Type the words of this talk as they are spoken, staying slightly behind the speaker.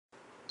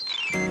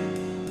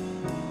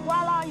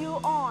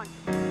on.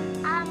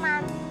 I'm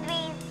on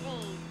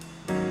 3Cs.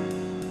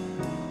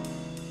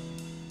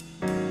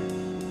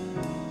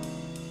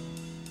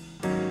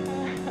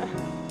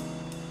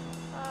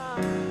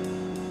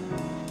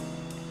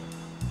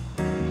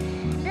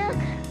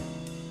 Look.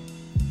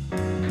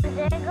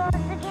 There goes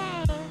the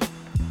game.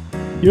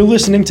 You're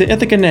listening to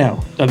Ithaca Now,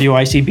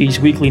 WICB's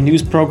weekly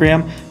news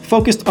program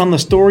focused on the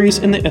stories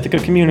in the Ithaca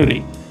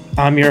community.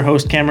 I'm your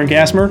host, Cameron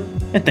Gassmer,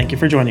 and thank you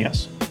for joining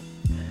us.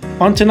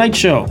 On tonight's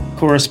show,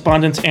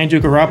 correspondents Andrew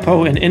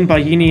Garappo and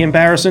Inbayini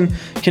Embarrasson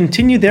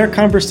continue their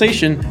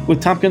conversation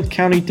with Tompkins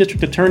County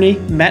District Attorney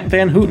Matt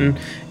Van Houten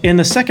in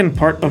the second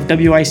part of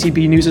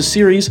WICB News'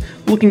 series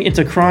looking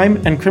into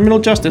crime and criminal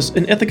justice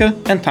in Ithaca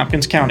and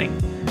Tompkins County.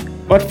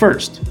 But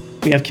first,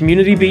 we have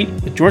Community Beat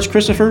with George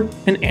Christopher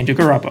and Andrew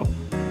Garappo.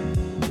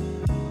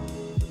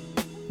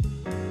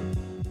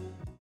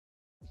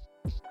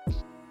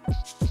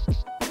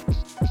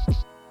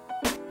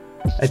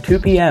 At 2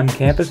 p.m.,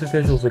 campus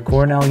officials at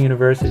Cornell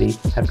University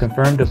have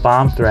confirmed a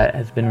bomb threat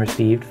has been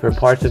received for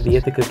parts of the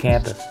Ithaca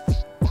campus.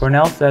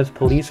 Cornell says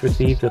police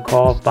received a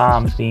call of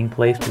bombs being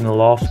placed in the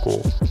law school,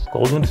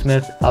 Goldwin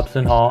Smith,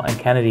 Upson Hall, and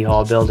Kennedy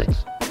Hall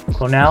buildings.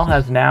 Cornell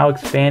has now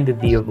expanded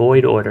the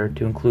avoid order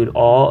to include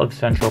all of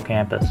Central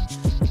Campus.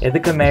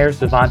 Ithaca Mayor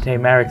Savante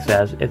Merrick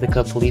says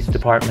Ithaca Police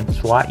Department's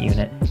SWAT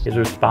unit is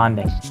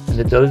responding and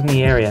that those in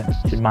the area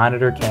should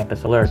monitor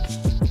campus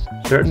alerts.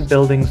 Certain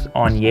buildings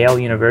on Yale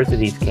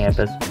University's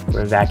campus were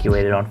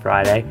evacuated on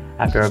Friday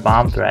after a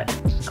bomb threat.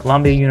 The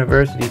Columbia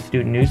University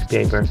student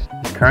newspaper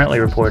is currently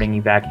reporting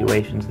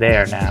evacuations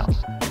there now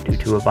due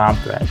to a bomb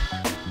threat.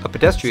 A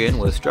pedestrian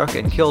was struck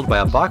and killed by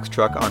a box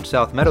truck on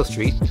South Meadow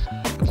Street.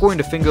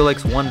 According to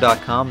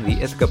FingerLakes1.com,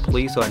 the Ithaca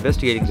police are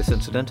investigating this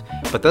incident,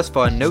 but thus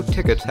far no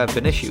tickets have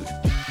been issued.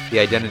 The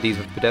identities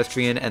of the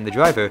pedestrian and the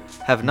driver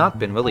have not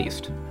been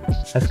released.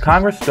 As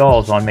Congress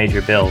stalls on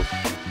major bills,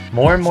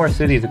 more and more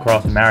cities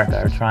across America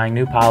are trying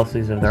new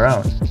policies of their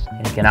own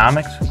in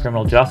economics,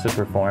 criminal justice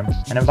reform,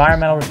 and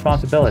environmental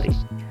responsibility.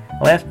 In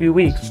the last few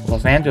weeks,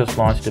 Los Angeles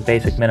launched a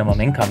basic minimum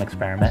income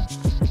experiment.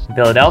 In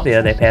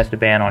Philadelphia, they passed a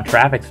ban on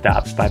traffic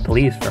stops by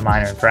police for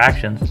minor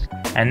infractions.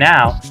 And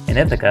now, in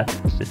Ithaca,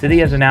 the city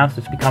has announced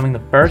it's becoming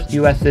the first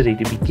U.S. city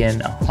to begin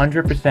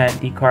 100%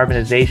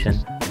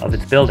 decarbonization of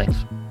its buildings,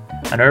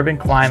 an urban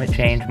climate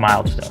change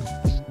milestone.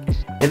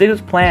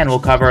 Ithaca's plan will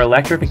cover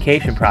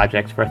electrification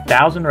projects for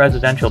 1,000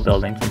 residential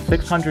buildings and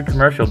 600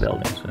 commercial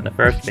buildings in the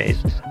first phase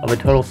of a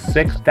total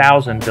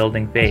 6,000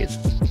 building phase.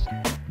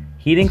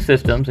 Heating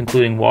systems,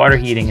 including water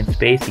heating and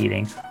space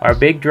heating, are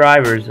big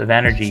drivers of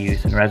energy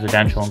use in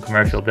residential and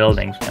commercial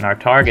buildings and are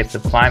targets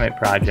of climate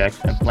projects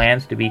and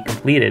plans to be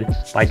completed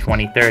by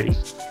 2030.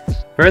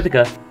 For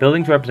Ithaca,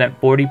 buildings represent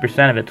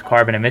 40% of its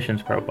carbon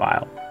emissions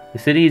profile. The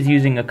city is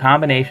using a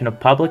combination of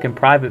public and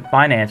private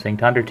financing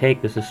to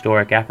undertake this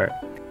historic effort.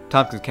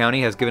 Tompkins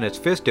County has given its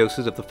first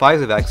doses of the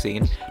Pfizer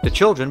vaccine to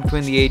children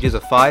between the ages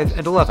of 5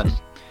 and 11.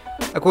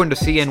 According to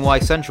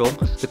CNY Central,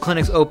 the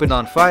clinics opened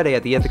on Friday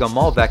at the Ithaca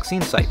Mall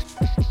vaccine site.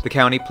 The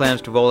county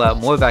plans to roll out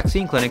more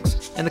vaccine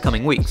clinics in the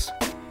coming weeks.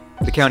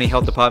 The county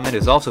health department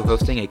is also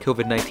hosting a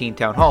COVID-19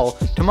 town hall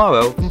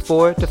tomorrow from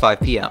 4 to 5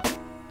 p.m.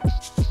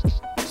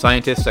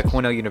 Scientists at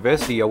Cornell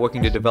University are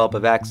working to develop a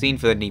vaccine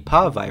for the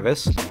Nipah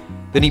virus.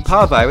 The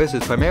Nipah virus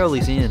is primarily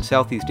seen in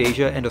Southeast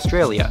Asia and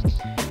Australia.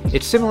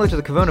 It's similar to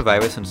the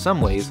coronavirus in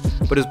some ways,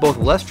 but is both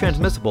less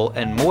transmissible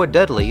and more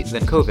deadly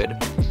than COVID.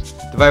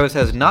 The virus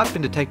has not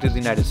been detected in the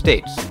United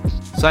States.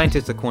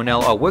 Scientists at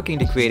Cornell are working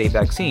to create a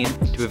vaccine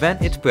to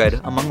prevent its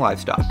spread among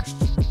livestock.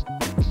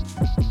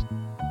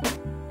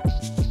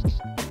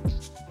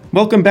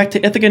 Welcome back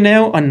to Ithaca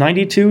Now on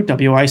 92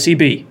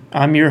 WICB.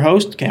 I'm your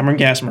host, Cameron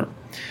Gassmer.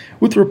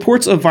 With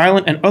reports of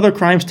violent and other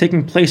crimes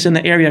taking place in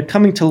the area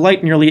coming to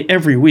light nearly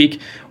every week,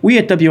 we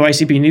at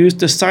WICB News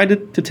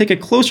decided to take a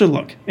closer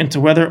look into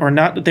whether or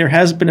not there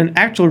has been an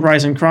actual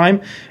rise in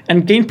crime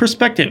and gain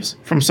perspectives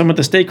from some of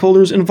the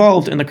stakeholders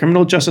involved in the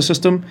criminal justice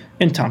system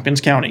in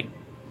Tompkins County.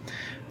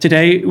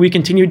 Today, we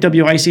continue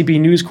WICB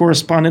News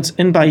correspondents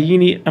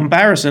Inbayini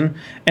Embarrasson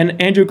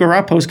and Andrew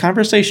Garappo's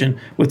conversation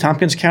with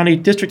Tompkins County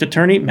District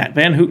Attorney Matt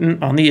Van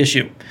Houten on the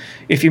issue.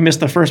 If you missed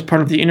the first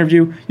part of the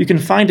interview, you can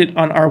find it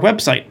on our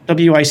website,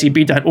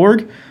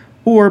 wicb.org,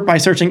 or by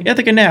searching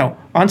Ithaca Now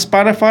on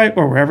Spotify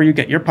or wherever you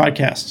get your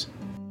podcasts.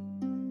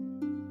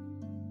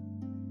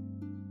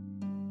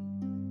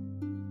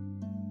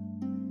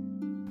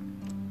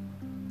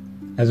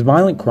 As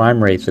violent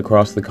crime rates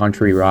across the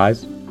country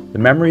rise, the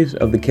memories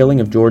of the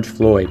killing of George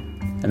Floyd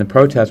and the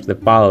protests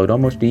that followed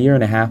almost a year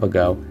and a half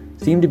ago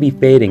seem to be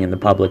fading in the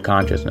public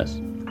consciousness.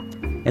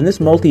 In this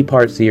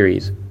multi-part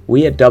series,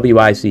 we at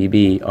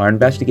WICB are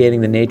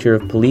investigating the nature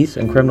of police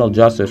and criminal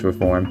justice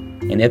reform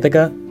in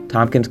Ithaca,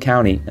 Tompkins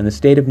County, and the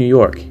state of New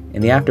York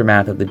in the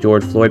aftermath of the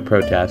George Floyd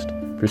protest,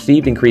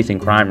 perceived increasing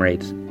crime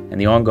rates,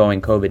 and the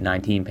ongoing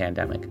COVID-19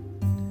 pandemic.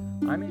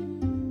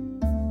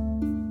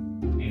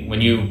 When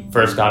you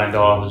first got into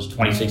office,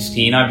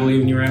 2016, I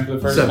believe, when you ran for the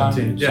first time?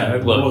 17, yeah.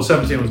 Well,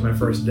 17 was my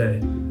first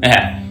day.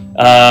 Yeah.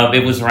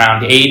 it was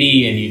around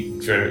 80 and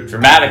you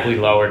dramatically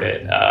lowered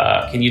it.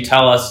 Can you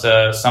tell us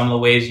some of the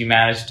ways you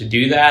managed to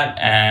do that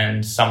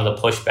and some of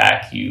the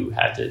pushback you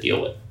had to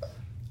deal with?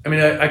 I mean,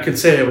 I could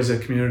say it was a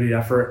community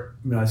effort.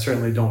 I mean, I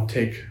certainly don't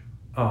take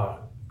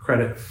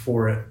credit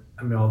for it.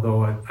 I mean,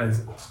 although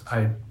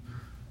I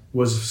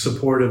was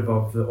supportive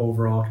of the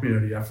overall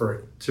community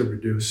effort to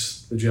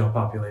reduce the jail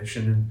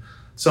population. And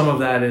some of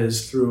that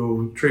is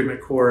through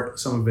treatment court,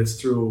 some of it's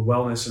through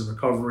wellness and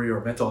recovery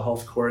or mental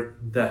health court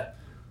that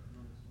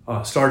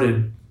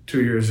started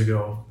 2 years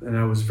ago. And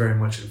I was very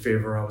much in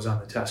favor. I was on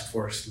the task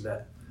force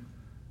that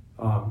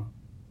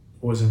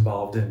was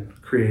involved in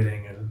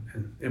creating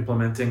and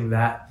implementing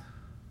that.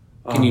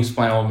 Can you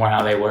explain a little more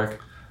how they work?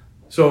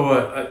 So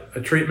a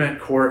treatment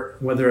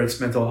court, whether it's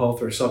mental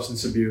health or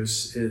substance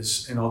abuse,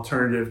 is an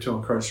alternative to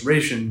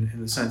incarceration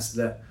in the sense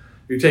that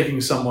you're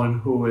taking someone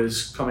who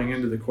is coming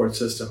into the court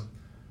system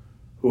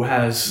who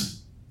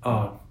has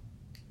a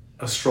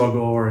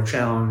struggle or a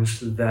challenge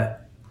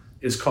that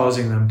is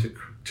causing them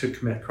to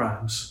commit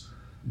crimes.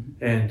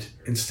 And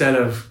instead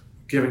of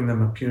giving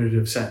them a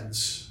punitive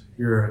sentence,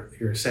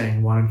 you're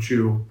saying, why don't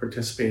you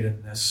participate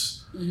in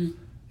this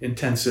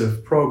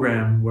intensive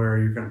program where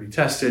you're going to be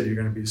tested, you're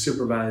going to be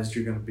supervised,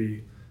 you're going to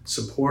be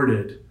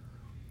supported.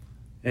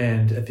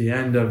 And at the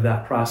end of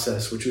that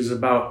process, which is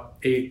about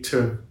 8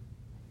 to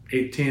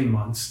 18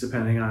 months,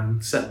 depending on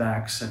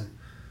setbacks and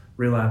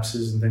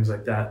relapses and things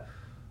like that,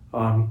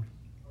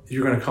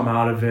 you're going to come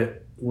out of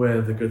it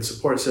with a good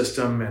support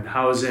system and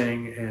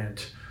housing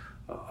and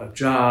a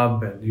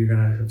job, and you're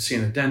going to have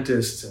seen a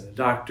dentist and a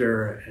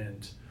doctor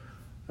and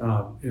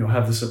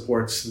have the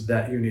supports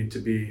that you need to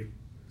be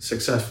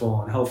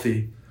successful and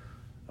healthy,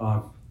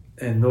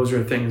 and those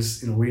are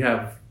things. We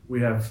have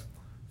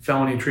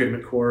felony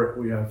treatment court,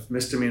 we have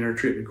misdemeanor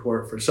treatment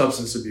court for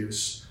substance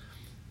abuse,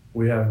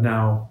 we have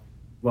now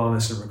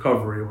wellness and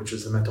recovery, which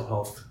is the mental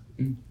health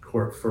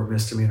court for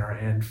misdemeanor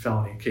and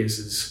felony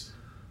cases.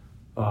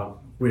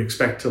 We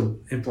expect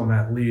to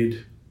implement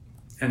LEAD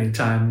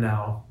anytime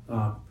now,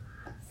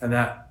 and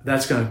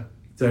that's going to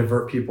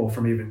divert people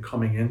from even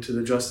coming into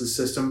the justice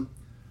system.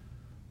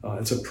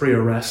 It's a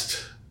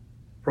pre-arrest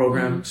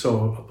program,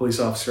 so a police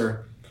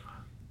officer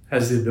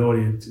has the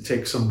ability to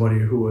take somebody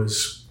who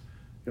is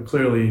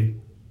clearly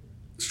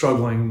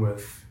struggling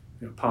with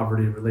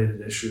poverty-related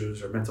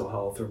issues or mental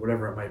health or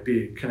whatever it might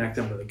be, connect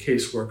them with a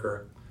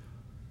caseworker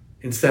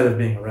instead of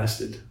being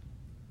arrested.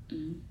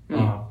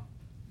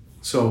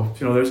 So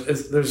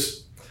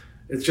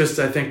it's just,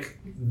 I think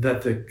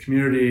that the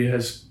community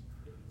has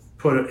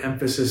put an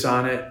emphasis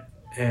on it,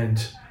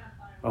 and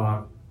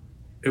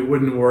it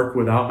wouldn't work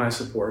without my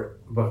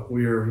support, but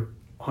we are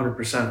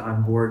 100%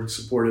 on board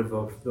supportive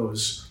of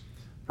those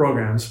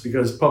programs,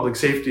 because public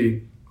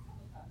safety,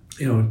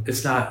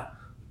 it's not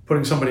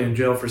putting somebody in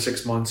jail for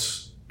 6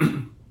 months.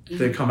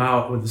 They come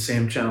out with the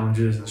same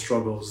challenges and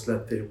struggles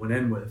that they went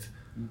in with.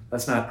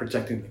 That's not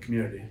protecting the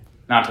community.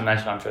 Not to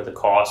mention, I'm sure, the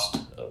cost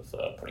of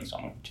putting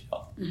someone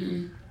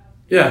in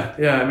jail.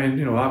 Yeah. I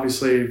mean,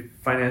 obviously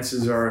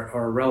finances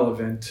are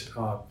relevant.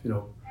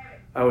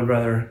 I would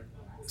rather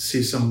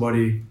see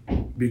somebody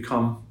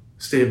become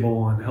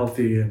stable and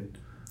healthy and,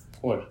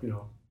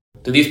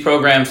 Do these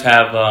programs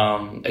have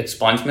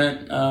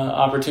expungement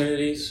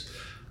opportunities?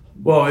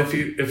 Well,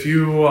 if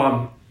you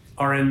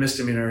are in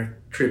misdemeanor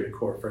treatment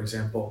court, for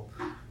example,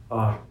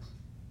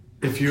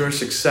 if you're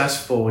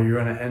successful,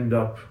 you're going to end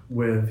up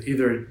with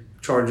either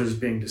charges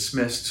being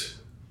dismissed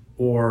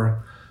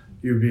or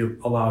you'd be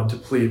allowed to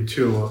plead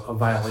to a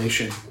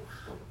violation.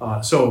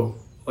 So,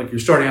 like, you're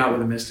starting out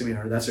with a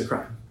misdemeanor, that's a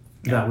crime.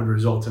 That would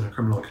result in a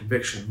criminal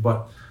conviction.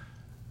 But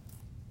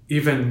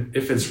even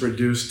if it's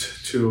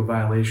reduced to a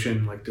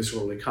violation like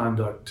disorderly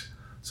conduct,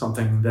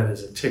 something that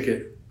is a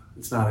ticket,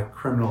 it's not a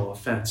criminal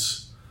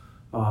offense,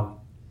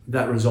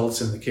 that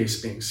results in the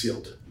case being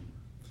sealed.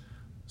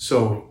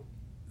 So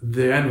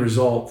the end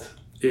result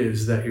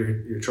is that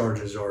your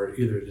charges are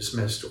either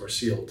dismissed or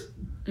sealed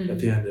at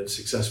the end of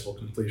successful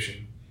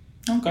completion.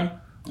 Okay,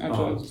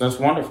 that's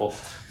wonderful.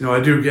 I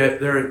do get,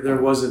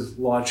 there was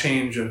a law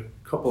change a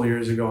couple of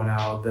years ago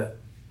now that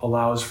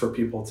allows for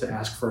people to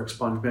ask for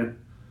expungement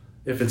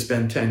if it's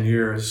been 10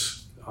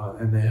 years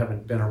and they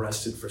haven't been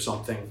arrested for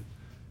something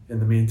in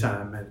the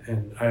meantime,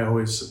 and I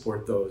always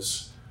support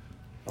those.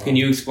 Can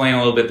you explain a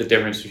little bit the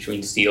difference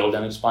between sealed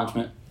and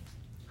expungement?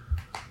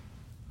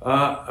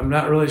 I'm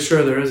not really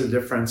sure there is a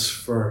difference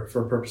for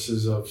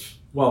purposes of,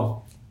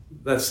 well,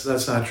 that's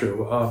not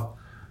true.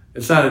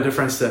 It's not a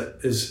difference that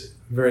is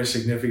very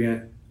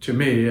significant to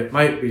me. It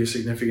might be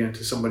significant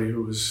to somebody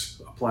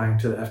who's applying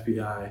to the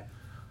FBI.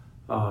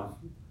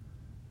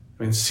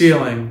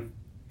 Sealing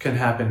can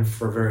happen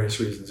for various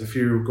reasons. If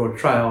you go to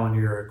trial and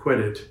you're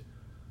acquitted,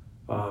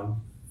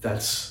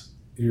 that's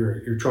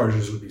your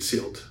charges would be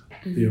sealed.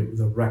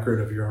 The record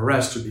of your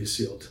arrest would be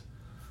sealed.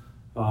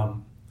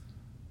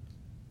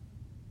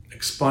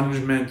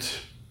 Expungement,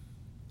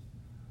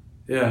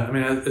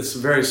 it's a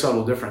very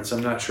subtle difference.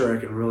 I'm not sure I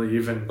can really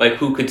even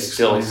who could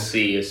still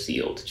see a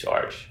sealed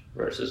charge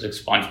versus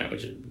expungement,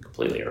 which is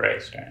completely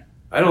erased, right?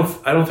 I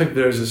don't think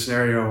there's a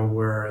scenario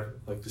where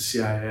like the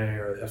CIA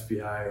or the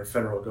FBI or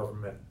federal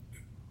government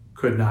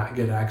could not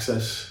get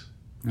access.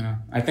 Yeah.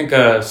 I think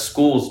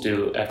schools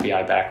do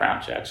FBI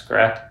background checks,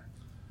 correct?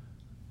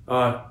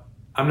 I'm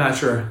not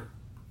sure.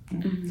 So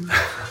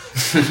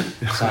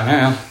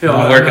I You know,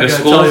 I I'm work not at a gonna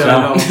school, tell you, so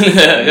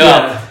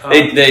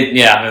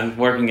yeah, and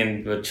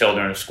working with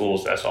children in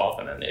schools, that's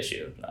often an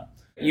issue. So.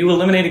 You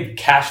eliminated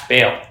cash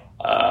bail.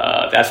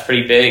 That's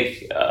pretty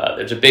big.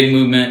 There's a big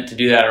movement to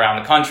do that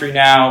around the country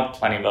now.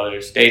 Plenty of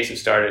other states have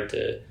started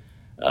to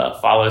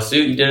follow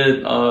suit. You did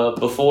it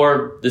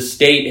before the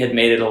state had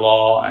made it a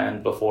law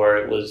and before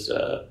it was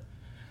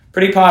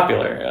pretty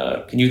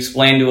popular. Can you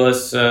explain to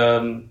us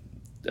why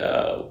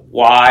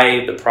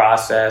the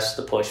process,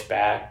 the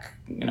pushback,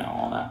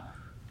 all that?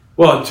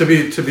 Well, to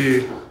be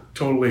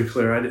totally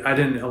clear, I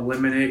didn't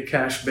eliminate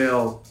cash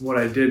bail. What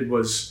I did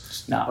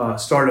was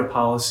start a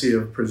policy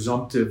of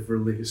presumptive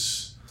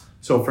release.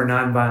 So for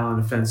nonviolent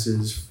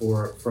offenses,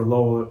 for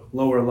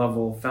lower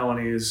level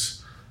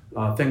felonies,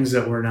 things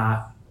that were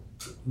not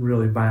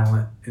really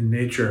violent in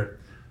nature.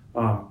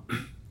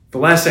 The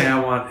last thing I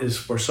want is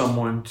for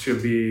someone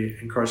to be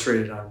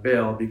incarcerated on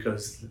bail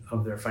because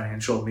of their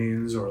financial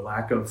means or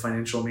lack of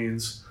financial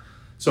means.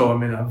 So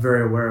I'm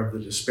very aware of the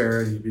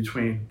disparity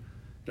between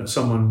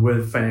someone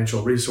with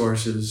financial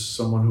resources,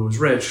 someone who is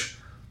rich,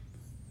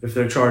 if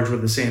they're charged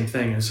with the same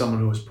thing as someone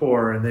who is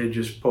poor and they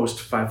just post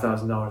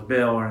 $5,000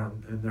 bail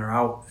and they're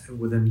out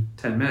within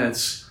 10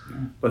 minutes.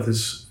 But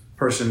this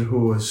person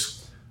who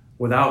is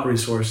without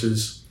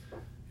resources,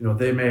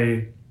 they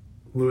may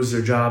lose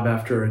their job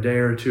after a day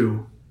or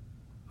two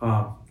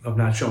of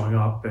not showing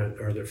up,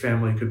 or their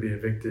family could be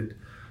evicted.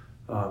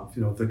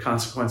 The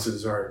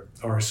consequences are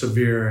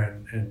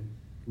severe and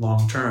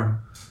long term,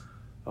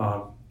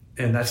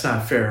 and that's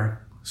not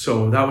fair.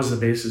 So that was the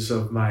basis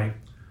of my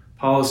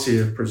policy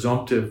of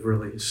presumptive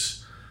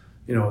release.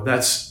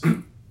 That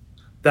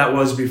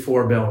was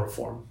before bail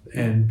reform,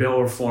 and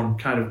bail reform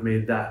kind of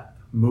made that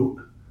moot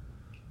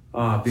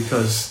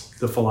because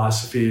the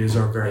philosophies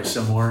are very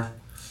similar.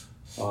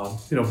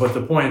 But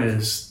the point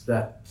is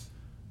that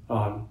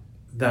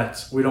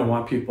we don't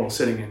want people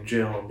sitting in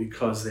jail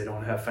because they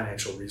don't have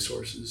financial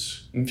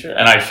resources. Sure.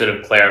 And I should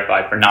have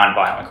clarified for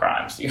nonviolent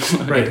crimes.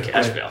 Right,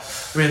 cash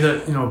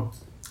right. bail.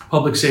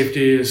 Public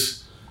safety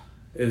is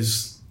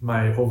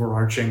my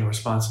overarching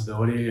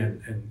responsibility,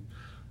 and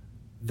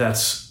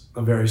that's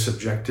a very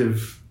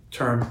subjective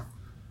term.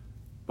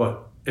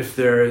 But if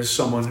there is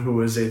someone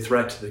who is a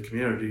threat to the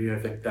community, I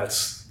think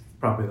that's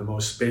probably the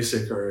most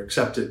basic or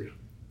accepted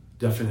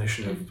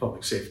definition of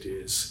public safety,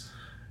 is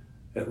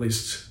at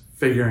least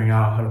figuring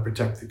out how to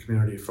protect the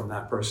community from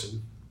that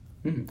person.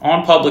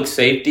 On public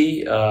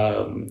safety,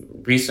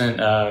 recent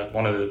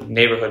one of the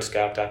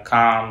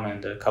neighborhoodscout.com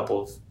and a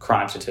couple of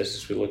crime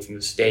statistics we looked from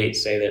the state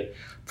say that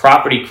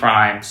property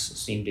crimes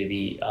seem to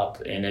be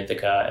up in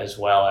Ithaca, as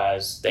well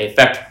as they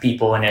affect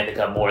people in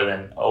Ithaca more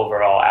than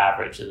overall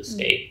average of the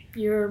state.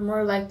 You're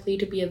more likely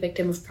to be a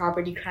victim of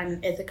property crime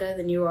in Ithaca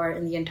than you are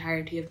in the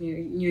entirety of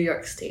New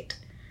York State.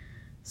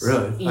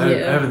 Really? Yeah.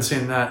 I haven't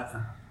seen that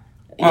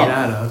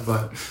data,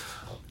 but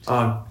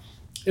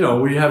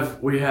we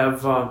have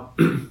a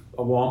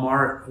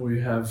Walmart,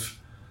 we have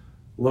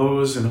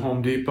Lowe's and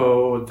Home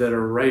Depot that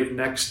are right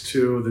next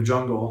to the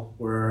jungle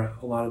where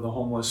a lot of the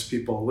homeless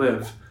people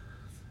live.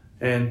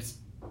 And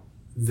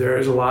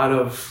there's a lot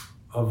of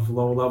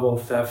low-level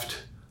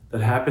theft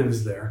that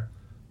happens there.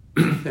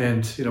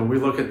 And, we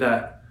look at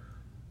that.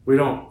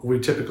 We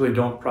typically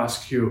don't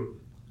prosecute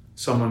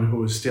someone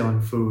who is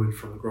stealing food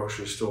from the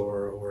grocery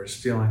store or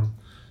stealing,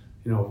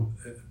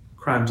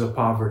 crimes of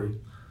poverty.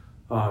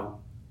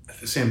 At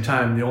the same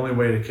time, the only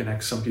way to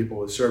connect some people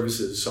with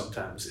services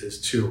sometimes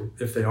is to,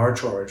 if they are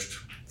charged,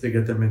 to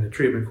get them into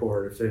treatment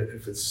court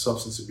if it's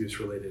substance abuse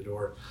related,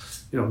 or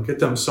get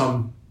them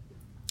some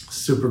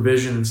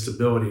supervision and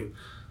stability.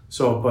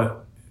 So,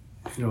 but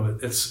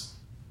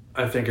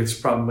I think it's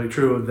probably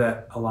true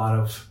that a lot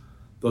of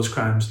those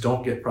crimes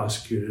don't get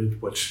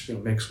prosecuted, which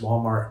makes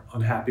Walmart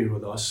unhappy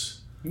with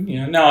us.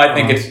 No, I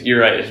think you're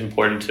right. It's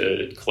important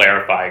to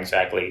clarify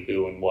exactly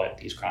who and what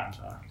these crimes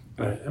are.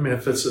 Right.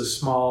 If it's a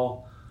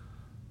small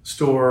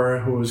store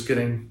who is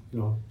getting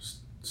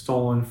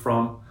stolen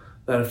from,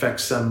 that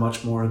affects them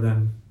much more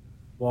than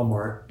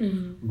Walmart.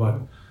 Mm-hmm.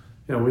 But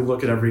we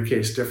look at every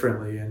case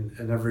differently,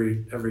 and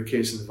every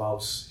case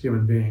involves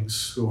human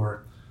beings who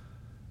are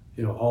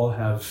all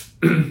have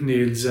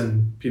needs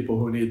and people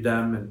who need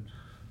them, and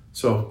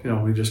so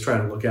we just try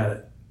to look at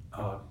it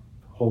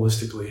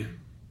holistically.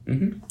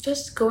 Mm-hmm.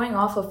 Just going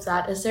off of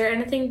that, is there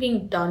anything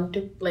being done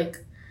to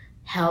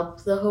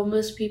help the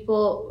homeless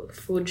people,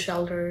 food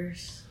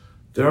shelters?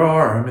 There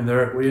are.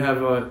 We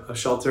have a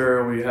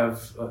shelter. We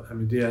have,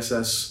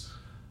 DSS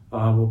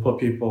will put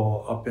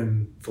people up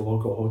in the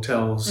local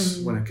hotels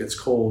when it gets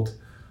cold.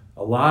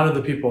 A lot of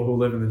the people who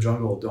live in the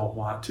jungle don't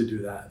want to do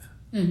that.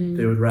 Mm-hmm.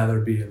 They would rather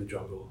be in the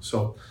jungle.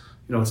 So,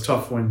 it's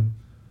tough when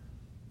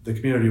the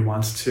community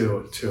wants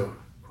to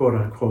quote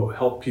unquote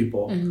help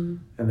people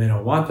and they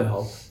don't want the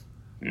help.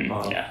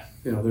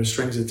 there's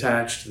strings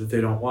attached that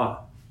they don't want.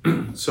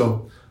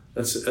 So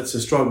that's a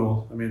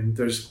struggle. I mean,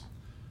 there's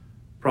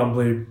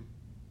probably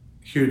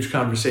huge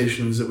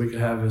conversations that we could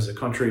have as a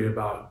country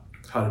about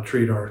how to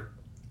treat our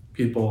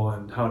people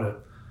and how to,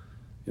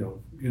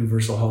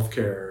 universal health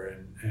care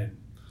and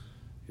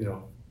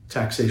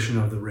taxation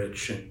of the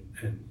rich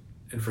and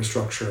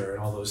infrastructure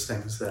and all those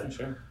things that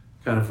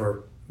kind of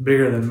are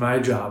bigger than my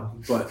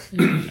job, but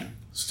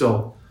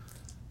still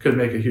could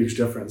make a huge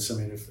difference. I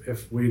mean,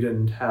 if we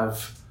didn't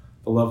have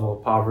the level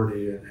of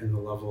poverty and the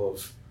level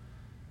of,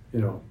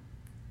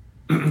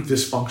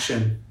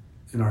 dysfunction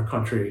in our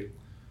country,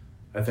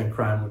 I think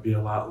crime would be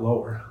a lot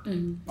lower.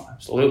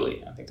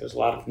 Absolutely. I think there's a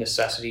lot of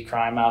necessity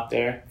crime out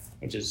there,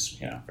 which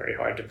is very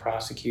hard to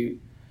prosecute.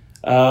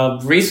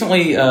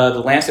 Recently,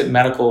 the Lancet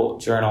Medical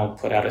Journal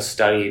put out a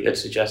study that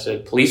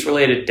suggested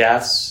police-related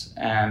deaths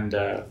and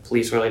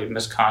police-related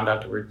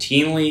misconduct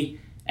routinely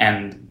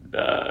and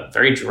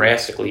very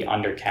drastically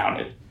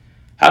undercounted.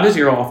 How does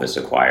your office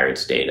acquire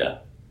its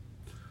data?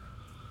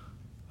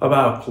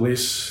 About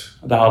police?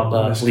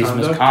 About police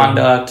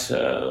misconduct,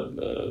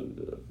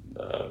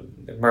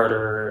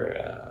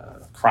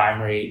 murder,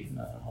 crime rate,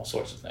 all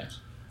sorts of things.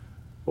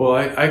 Well,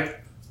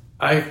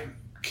 I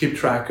keep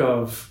track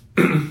of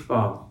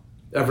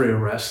every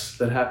arrest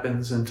that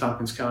happens in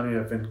Tompkins County.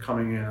 I've been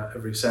coming in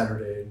every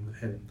Saturday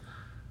and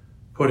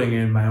putting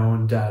in my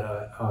own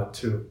data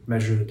to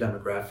measure the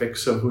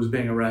demographics of who's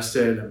being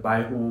arrested and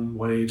by whom,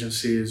 what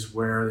agencies,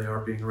 where they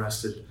are being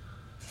arrested.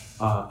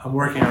 I'm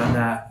working on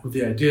that with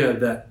the idea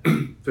that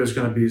there's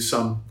going to be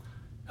some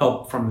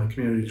help from the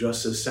Community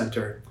Justice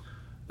Center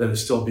that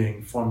is still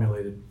being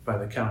formulated by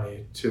the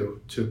county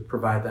to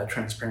provide that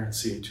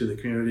transparency to the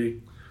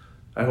community.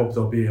 I hope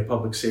there'll be a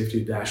public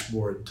safety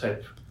dashboard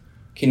type.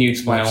 Can you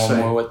explain a little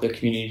more what the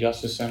Community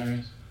Justice Center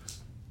is?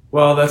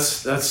 Well,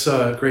 that's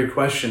a great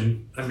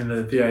question. I mean,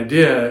 the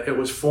idea, it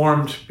was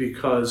formed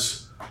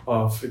because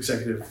of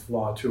Executive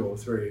Law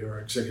 203 or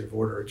Executive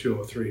Order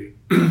 203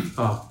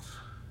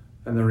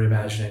 and the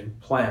Reimagining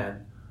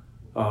Plan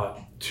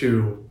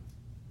to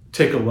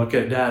take a look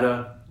at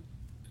data,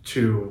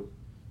 to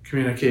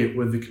communicate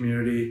with the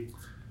community,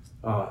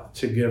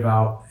 to give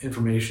out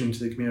information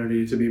to the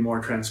community, to be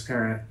more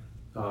transparent,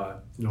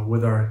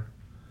 with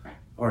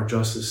our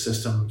justice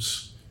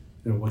systems,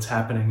 what's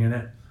happening in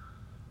it.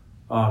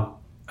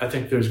 I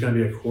think there's going to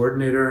be a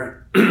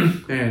coordinator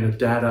and a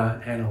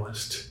data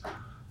analyst.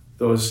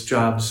 Those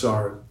jobs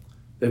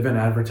they've been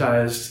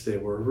advertised, they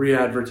were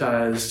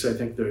re-advertised. I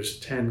think there's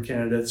 10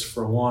 candidates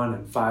for one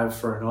and 5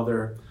 for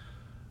another.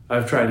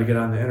 I've tried to get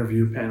on the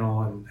interview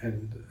panel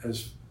and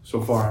as so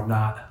far I'm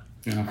not.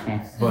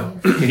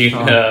 But Can you,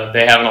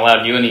 they haven't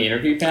allowed you in the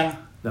interview panel?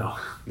 No.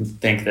 You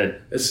think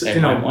that It's, they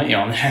might want you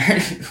on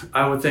there?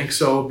 I would think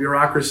so.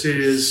 Bureaucracy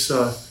is,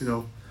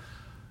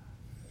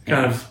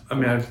 kind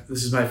of,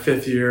 this is my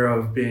 5th year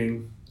of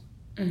being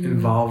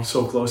involved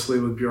so closely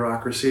with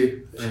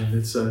bureaucracy, and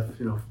it's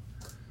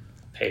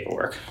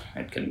Paperwork.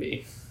 It can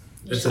be.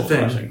 It's a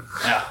thing. Crushing.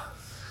 Yeah.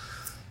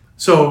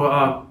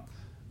 So,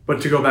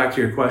 but to go back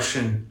to your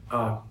question,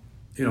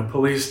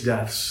 police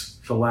deaths,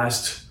 the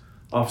last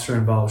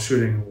officer-involved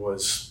shooting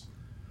was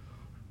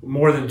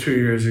more than 2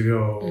 years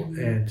ago,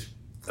 and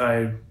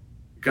I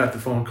got the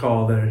phone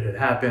call that it had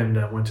happened.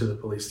 I went to the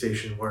police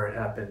station where it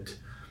happened,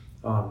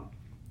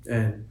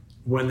 and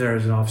when there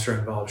is an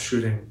officer-involved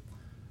shooting,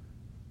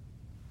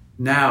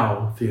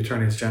 now the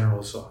Attorney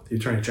General's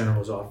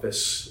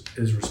office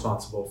is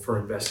responsible for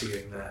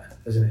investigating that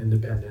as an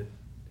independent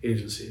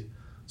agency.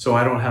 So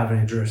I don't have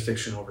any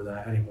jurisdiction over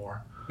that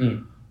anymore.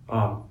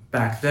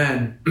 Back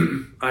then,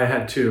 I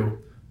had to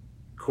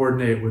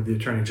coordinate with the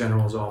Attorney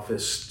General's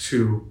office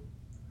to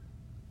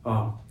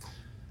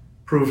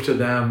prove to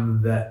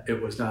them that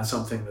it was not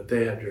something that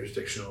they had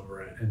jurisdiction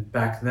over. And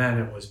back then,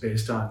 it was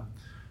based on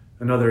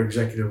another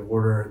executive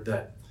order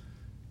that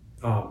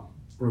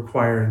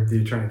required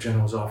the Attorney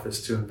General's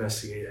office to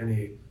investigate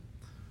any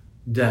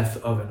death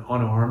of an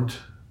unarmed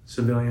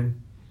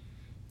civilian.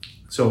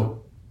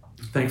 So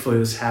thankfully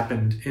this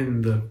happened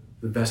in the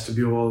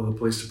vestibule of the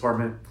police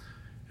department,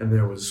 and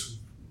there was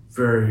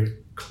very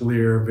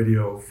clear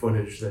video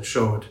footage that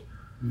showed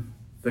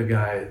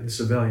the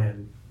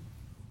civilian,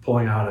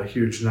 pulling out a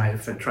huge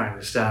knife and trying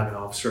to stab an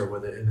officer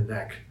with it in the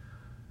neck,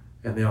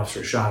 and the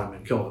officer shot him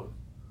and killed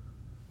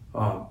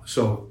him.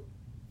 So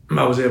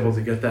I was able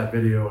to get that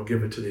video,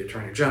 give it to the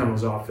Attorney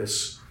General's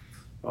office,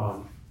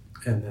 and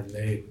then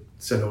they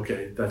said,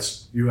 okay,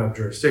 you have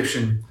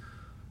jurisdiction.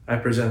 I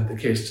presented the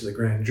case to the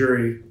grand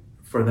jury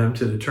for them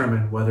to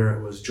determine whether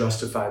it was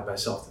justified by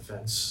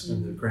self-defense,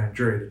 and the grand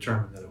jury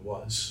determined that it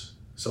was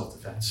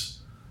self-defense.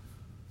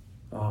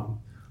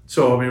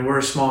 So, we're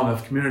a small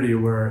enough community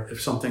where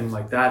if something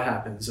like that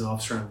happens, an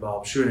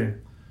officer-involved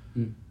shooting,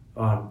 and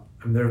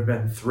there have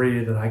been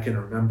 3 that I can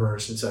remember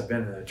since I've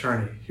been an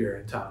attorney here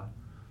in town.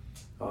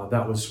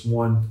 That was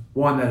one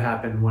that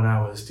happened when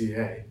I was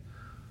DA.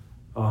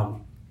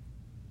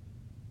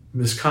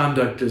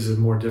 Misconduct is a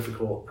more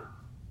difficult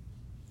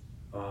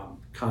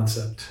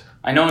concept.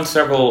 I know in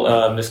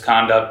several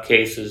misconduct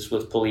cases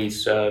with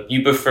police,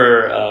 you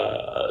prefer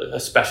a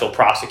special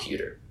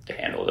prosecutor to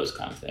handle those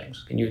kind of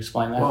things. Can you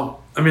explain that?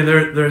 Well, I mean,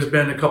 there's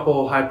been a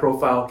couple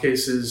high-profile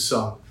cases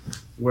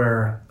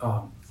where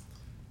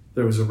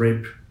there was a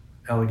rape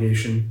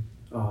allegation,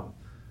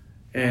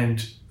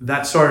 and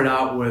that started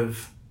out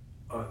with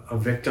a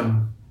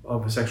victim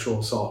of a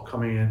sexual assault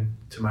coming in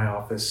to my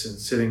office and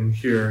sitting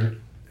here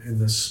in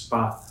this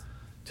spot,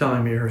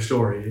 telling me her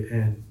story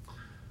and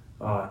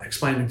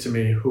explaining to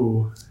me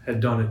who had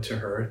done it to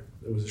her.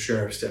 It was a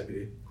sheriff's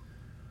deputy.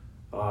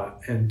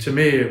 And to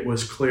me, it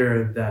was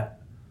clear that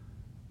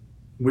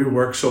we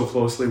work so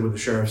closely with the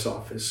sheriff's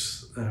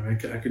office. I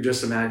could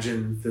just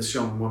imagine this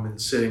young woman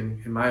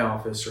sitting in my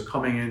office or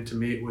coming in to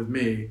meet with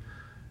me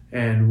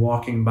and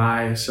walking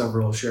by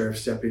several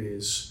sheriff's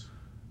deputies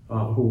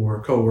who were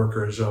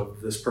co-workers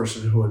of this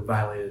person who had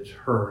violated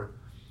her.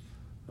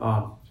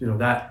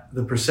 That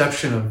the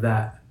perception of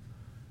that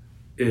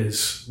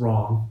is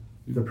wrong.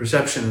 The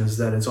perception is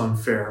that it's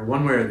unfair,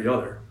 one way or the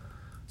other.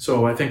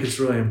 So I think it's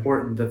really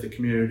important that the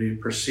community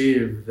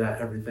perceive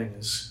that everything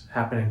is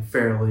happening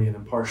fairly and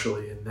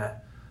impartially, and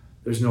that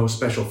there's no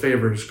special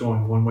favors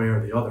going one way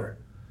or the other.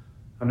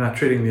 I'm not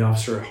treating the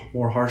officer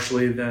more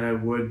harshly than I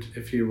would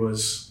if he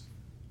was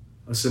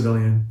a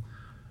civilian.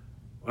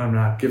 I'm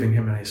not giving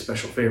him any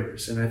special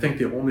favors. And I think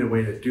the only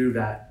way to do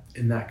that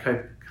in that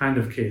kind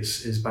of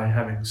case is by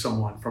having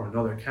someone from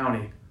another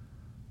county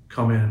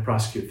come in and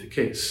prosecute the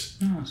case.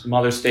 Some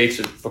other states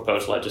have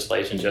proposed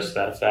legislation just to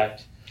that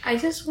effect. I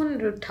just wanted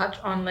to touch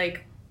on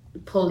like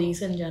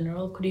police in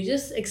general. Could you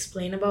just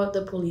explain about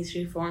the police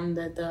reform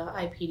that the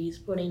IPD is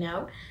putting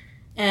out?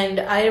 And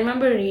I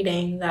remember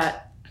reading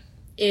that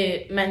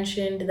it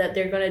mentioned that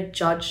they're going to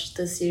judge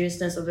the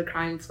seriousness of the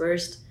crime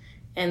first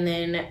and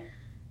then,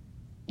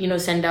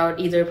 send out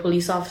either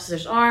police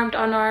officers armed,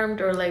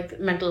 unarmed, or like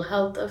mental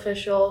health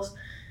officials.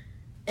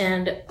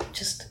 And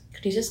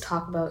could you just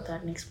talk about that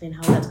and explain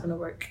how that's going to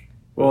work?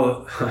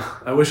 Well,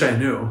 I wish I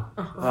knew.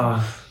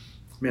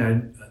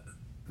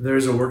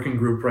 There's a working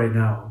group right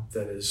now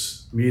that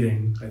is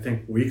meeting, I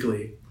think,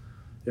 weekly,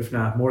 if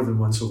not more than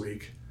once a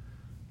week,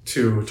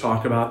 to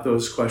talk about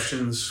those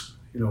questions.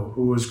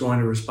 Who is going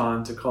to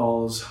respond to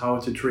calls, how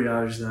to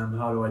triage them,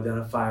 how to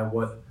identify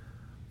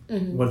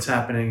what's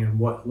happening and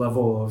what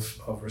level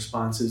of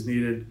response is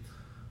needed.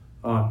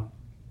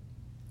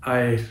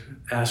 I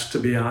asked to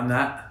be on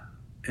that,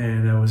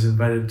 and I was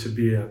invited to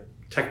be a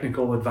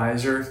technical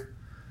advisor,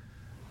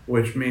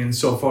 which means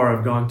so far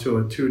I've gone to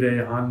a 2-day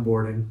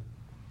onboarding.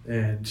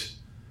 And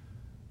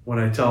when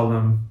I tell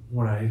them,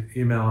 when I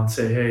email and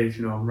say, hey,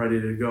 I'm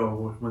ready to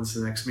go, when's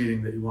the next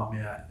meeting that you want me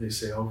at? They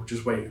say, oh,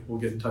 just wait, we'll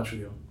get in touch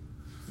with you.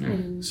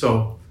 Mm-hmm.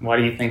 So why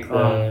do you think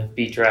the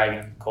beat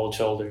dragon, cold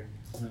shoulder?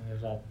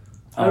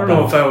 I don't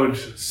know if I would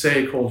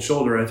say cold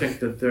shoulder. I think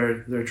that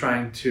they're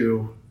trying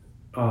to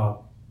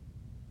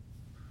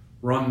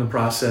run the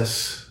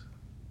process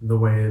the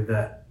way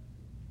that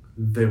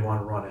they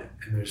want to run it.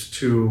 And there's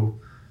 2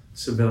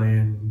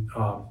 civilian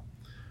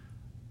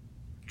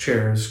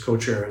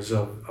co-chairs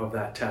of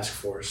that task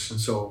force. And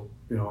so,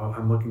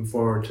 I'm looking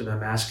forward to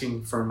them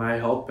asking for my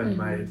help and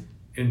my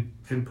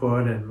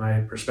input and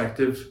my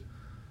perspective,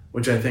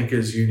 which I think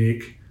is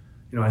unique.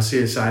 I see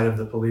a side of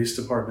the police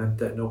department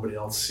that nobody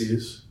else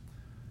sees.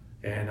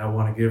 And I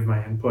want to give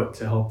my input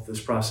to help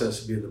this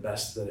process be the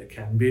best that it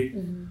can be.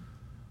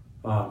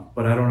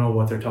 But I don't know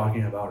what they're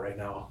talking about right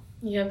now.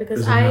 Yeah,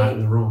 because I'm not in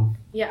the room.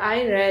 Yeah,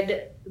 I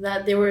read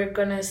that they were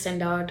going to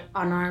send out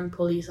unarmed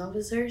police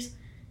officers.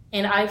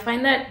 And I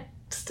find that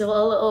still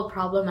a little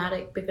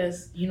problematic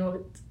because,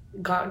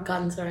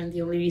 guns aren't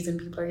the only reason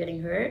people are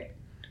getting hurt.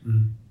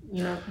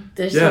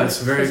 There's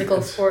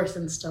physical force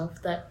and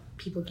stuff that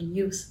people can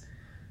use.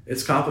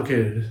 It's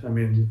complicated. I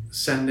mean,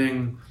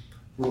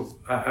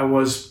 I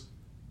was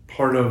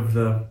part of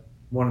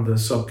one of the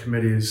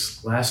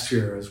subcommittees last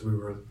year as we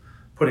were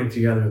putting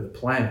together the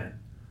plan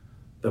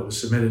that was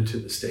submitted to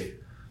the state.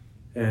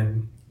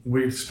 And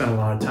we spent a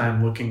lot of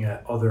time looking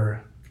at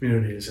other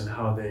communities and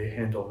how they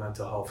handle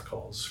mental health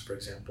calls, for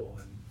example.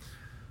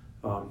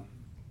 And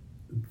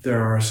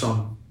there are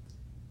some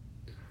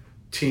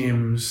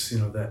teams,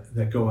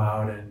 that go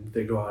out and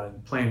they go out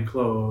in plain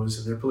clothes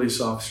and they're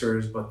police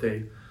officers, but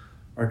they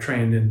are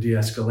trained in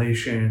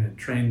de-escalation and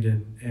trained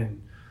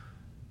in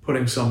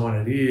putting someone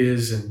at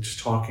ease and just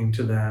talking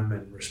to them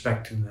and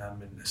respecting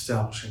them and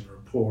establishing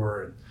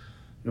rapport.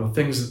 And,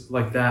 things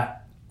like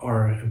that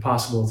are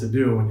impossible to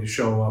do when you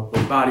show up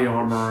with body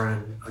armor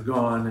and a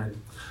gun and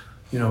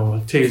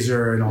a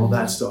taser and all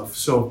that stuff.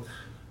 So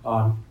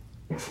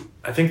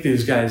I think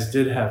these guys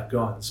did have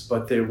guns,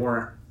 but they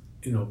weren't,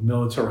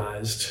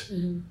 militarized.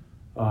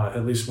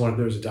 At least there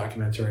was a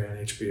documentary on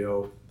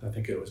HBO. I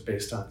think it was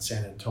based on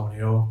San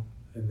Antonio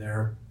and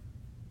their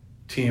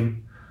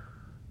team.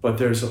 But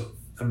there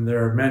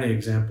are many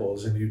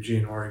examples in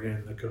Eugene,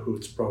 Oregon, the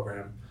CAHOOTS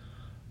program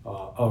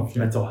of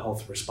mental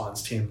health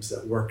response teams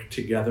that work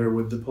together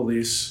with the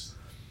police.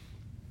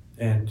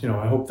 And,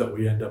 I hope that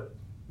we end up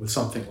with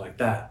something like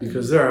that,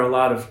 because there are a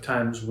lot of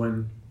times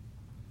when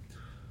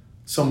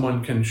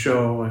someone can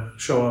show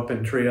up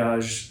and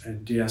triage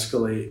and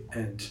de-escalate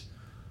and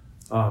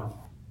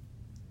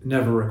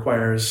never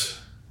requires,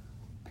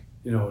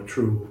 a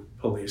true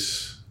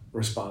police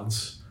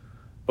response.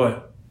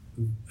 But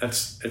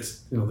it's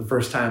the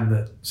first time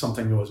that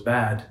something goes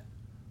bad,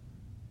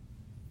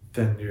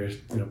 then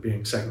you're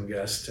being second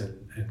guessed,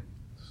 and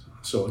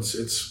so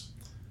it's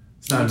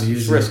not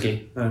It's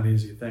risky. not an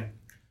easy thing.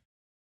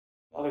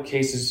 Other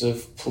cases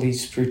of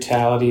police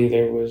brutality,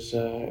 there was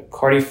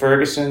Cardi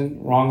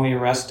Ferguson wrongly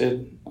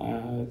arrested.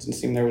 It didn't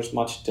seem there was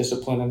much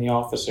discipline in the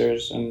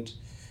officers, and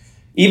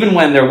even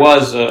when there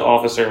was an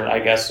officer, I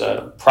guess,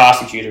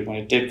 prosecuted, when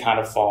it did kind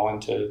of fall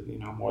into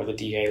more the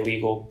DA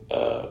legal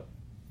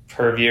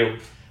purview,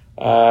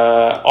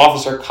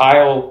 Officer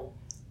Kyle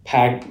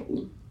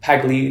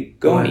Paglioni,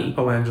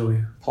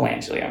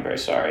 Palangeli, I'm very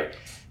sorry.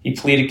 He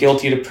pleaded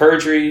guilty to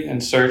perjury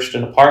and searched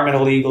an apartment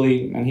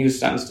illegally, and he was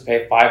sentenced to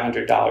pay a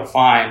 $500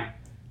 fine,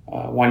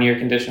 1 year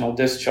conditional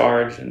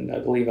discharge, and I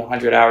believe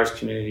 100 hours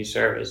community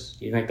service.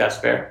 Do you think that's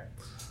fair?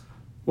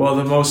 Well,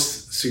 the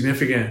most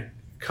significant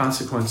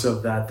consequence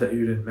of that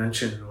you didn't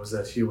mention was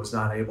that he was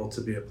not able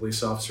to be a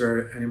police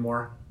officer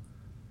anymore.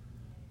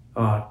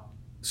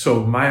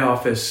 So my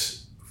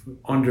office,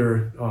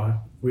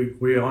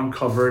 we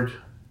uncovered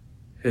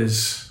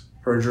his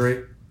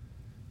perjury.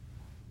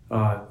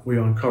 We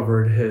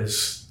uncovered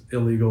his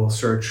illegal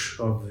search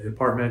of the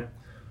apartment.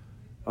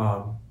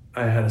 I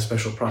had a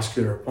special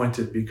prosecutor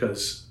appointed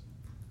because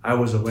I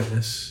was a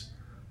witness,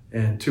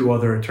 and 2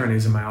 other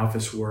attorneys in my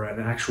office were an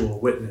actual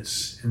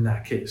witness in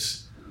that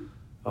case.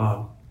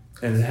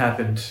 And it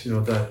happened,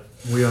 that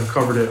we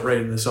uncovered it right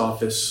in this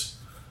office.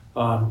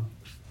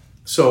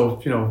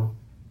 So,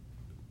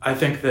 I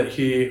think that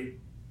he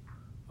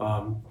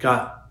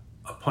got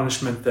a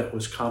punishment that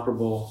was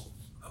comparable,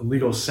 a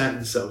legal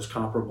sentence that was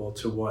comparable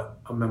to what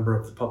a member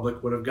of the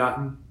public would have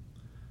gotten.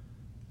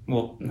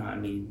 Well,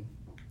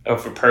 no,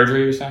 for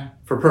perjury, you're saying?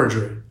 For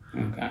perjury.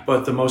 Okay.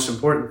 But the most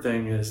important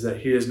thing is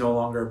that he is no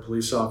longer a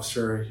police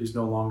officer. He's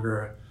no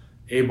longer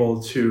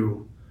able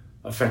to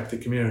affect the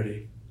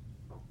community.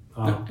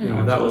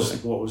 That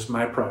was what was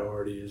my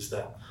priority, is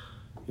that,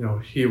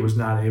 he was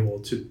not able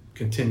to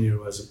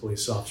continue as a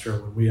police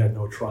officer when we had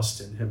no trust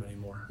in him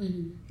anymore.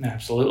 Mm-hmm.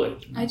 Absolutely.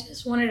 I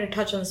just wanted to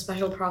touch on the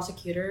special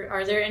prosecutor.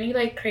 Are there any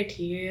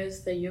criteria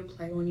that you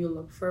apply when you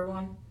look for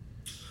one?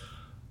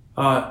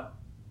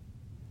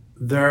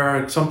 There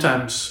are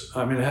sometimes,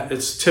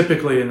 it's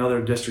typically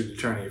another district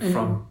attorney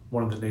from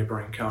one of the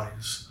neighboring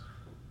counties.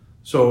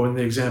 So in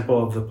the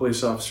example of the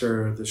police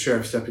officer, the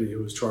sheriff's deputy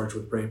who was charged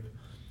with rape,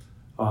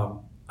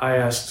 I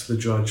asked the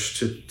judge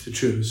to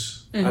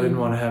choose. I didn't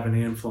want to have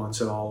any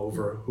influence at all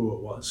over who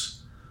it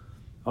was.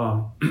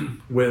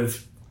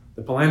 With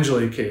the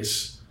Palangeli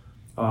case,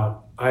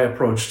 I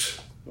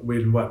approached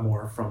Weed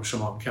Wetmore from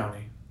Chemung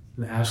County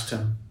and asked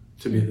him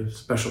to be the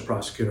special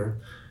prosecutor.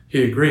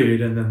 He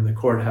agreed, and then the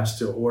court has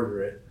to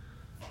order it.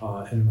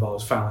 It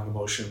involves filing a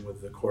motion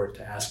with the court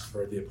to ask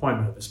for the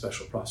appointment of a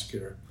special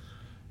prosecutor.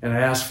 And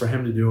I asked for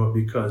him to do it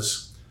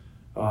because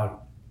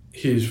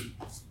he's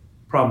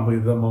probably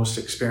the most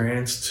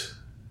experienced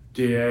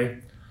DA,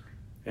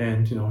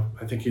 and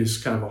I think he's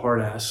kind of a hard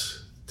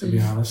ass, to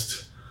be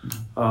honest.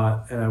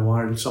 And I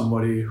wanted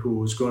somebody who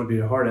was going to be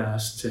a hard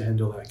ass to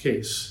handle that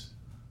case.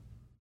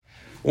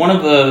 One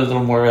of the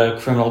little more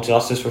criminal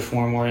justice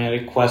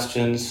reform-oriented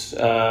questions,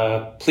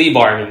 plea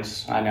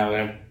bargains. I know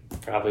they're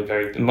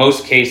probably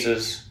most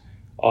cases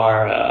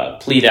are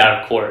plead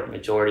out of court.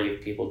 Majority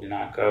of people do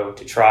not go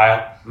to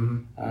trial.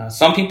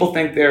 Some people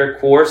think they're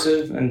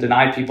coercive and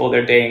deny people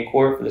their day in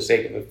court for the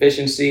sake of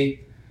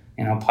efficiency.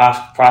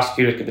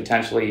 Prosecutors could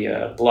potentially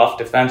bluff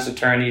defense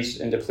attorneys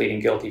into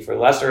pleading guilty for a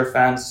lesser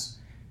offense.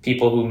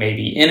 People who may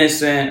be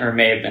innocent or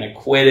may have been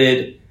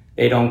acquitted,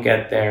 they don't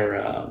get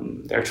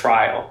their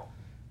trial.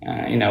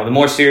 The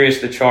more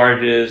serious the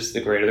charge is,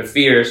 the greater the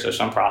fear. So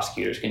some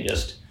prosecutors can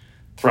just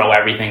throw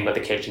everything but the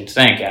kitchen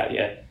sink at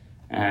you,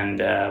 and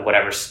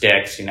whatever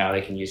sticks,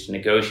 they can use to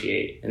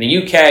negotiate. In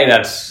the UK,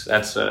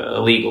 that's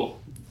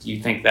illegal. Do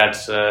you think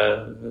that's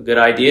a good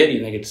idea? Do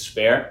you think it's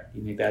fair? Do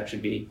you think that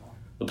should be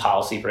the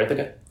policy for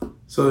Ithaca?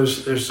 So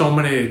there's so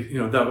many.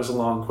 That was a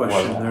long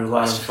question. There are a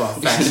lot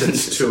of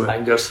facets to it. I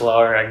can go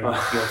slower. I can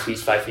go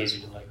piece by piece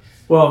if you like.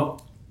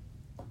 Well,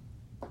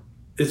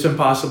 it's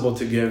impossible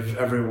to give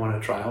everyone a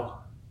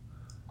trial.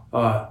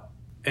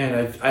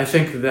 And I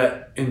think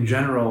that in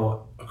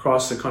general,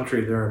 across the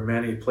country, there are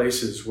many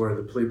places where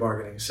the plea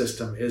bargaining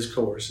system is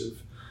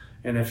coercive.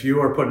 And if you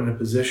are put in a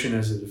position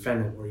as a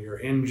defendant where you're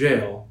in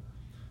jail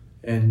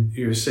and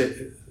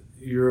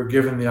you're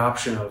given the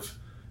option of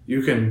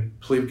you can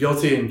plead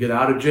guilty and get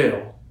out of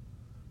jail,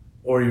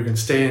 or you can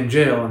stay in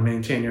jail and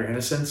maintain your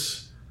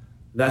innocence,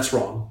 that's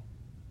wrong.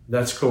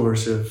 That's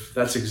coercive.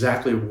 That's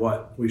exactly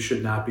what we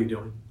should not be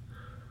doing.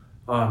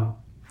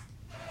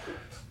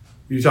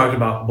 You talked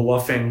about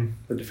bluffing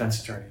the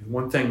defense attorney.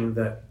 One thing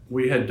that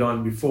we had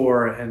done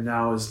before and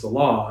now is the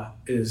law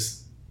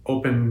is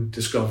open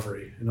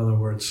discovery. In other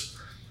words,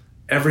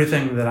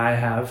 everything that I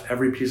have,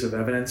 every piece of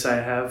evidence I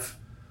have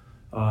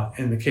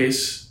in the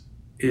case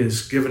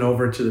is given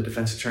over to the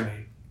defense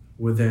attorney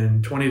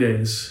within 20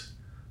 days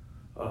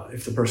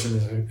if the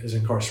person is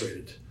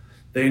incarcerated.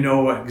 They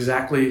know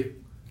exactly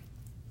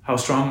how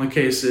strong the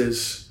case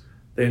is.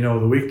 They know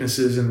the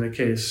weaknesses in the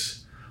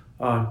case.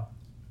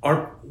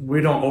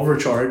 We don't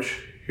overcharge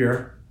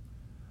here.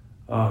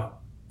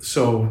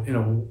 So,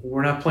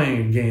 we're not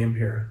playing a game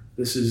here.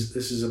 This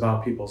is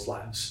about people's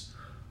lives.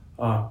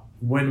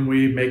 When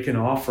we make an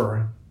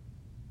offer,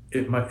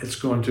 it's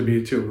going to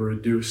be to a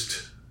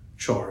reduced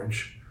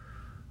charge,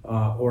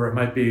 or it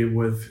might be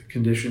with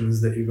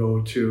conditions that you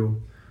go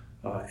to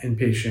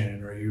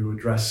inpatient or you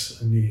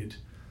address a need.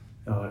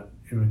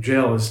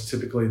 Jail is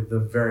typically the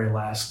very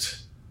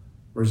last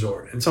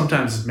resort, and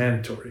sometimes it's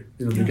mandatory.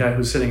 The guy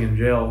who's sitting in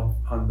jail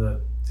on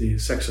the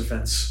sex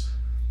offense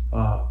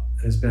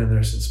has been in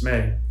there since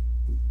May.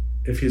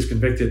 If he's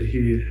convicted,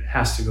 he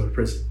has to go to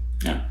prison,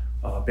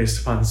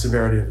 based upon the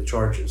severity of the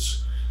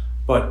charges.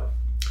 But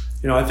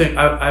I think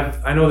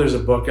I know there's a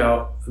book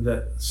out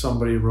that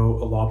somebody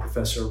wrote, a law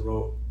professor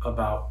wrote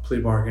about plea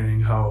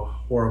bargaining, how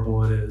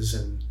horrible it is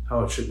and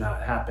how it should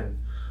not happen.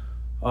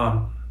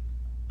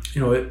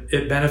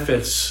 It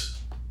benefits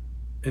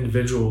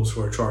individuals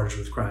who are charged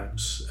with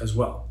crimes as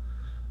well.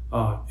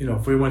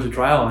 If we went to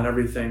trial on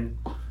everything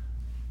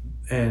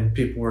and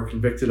people were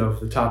convicted of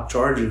the top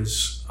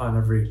charges on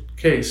every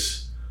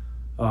case,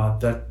 I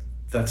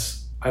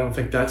don't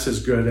think that's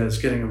as good as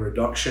getting a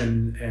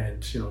reduction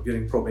and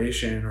getting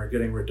probation, or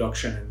getting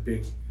reduction and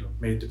being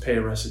made to pay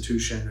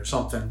restitution or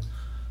something.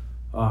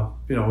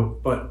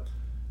 But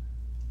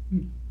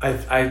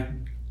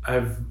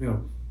I've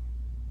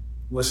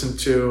listened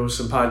to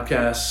some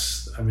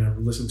podcasts. I've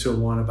listened to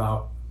one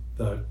about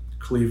the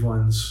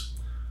Cleveland's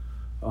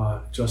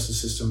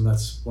justice system.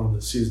 That's one of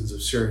the seasons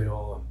of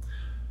Serial.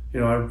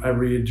 I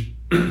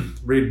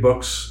read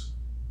books.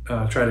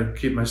 Try to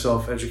keep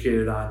myself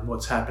educated on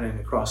what's happening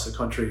across the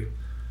country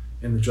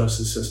in the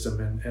justice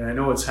system. And I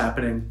know it's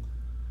happening.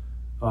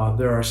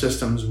 There are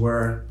systems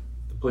where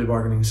the plea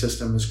bargaining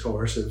system is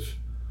coercive.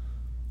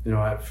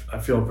 I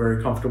feel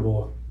very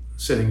comfortable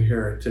sitting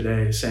here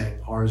today saying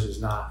ours is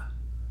not.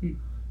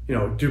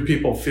 Do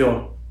people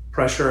feel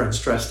pressure and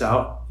stressed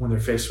out when they're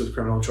faced with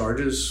criminal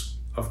charges?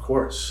 Of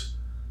course.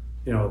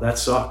 That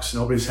sucks.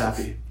 Nobody's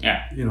happy.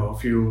 Yeah.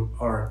 If you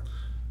are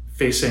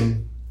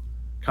facing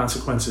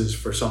consequences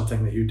for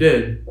something that you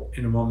did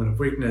in a moment of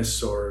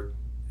weakness or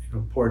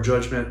poor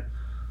judgment,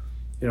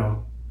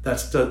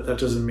 that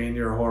doesn't mean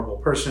you're a horrible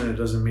person. It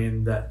doesn't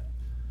mean that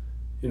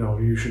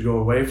you should go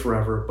away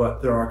forever,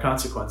 but there are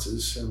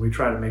consequences, and we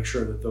try to make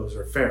sure that those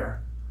are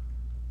fair.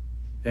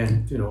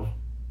 And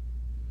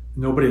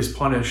nobody's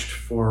punished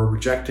for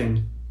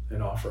rejecting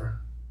an offer.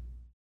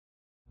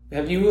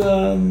 Have you,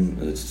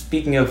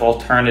 speaking of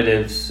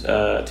alternatives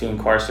to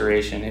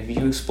incarceration, have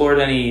you explored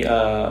any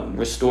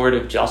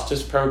restorative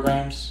justice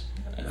programs?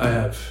 I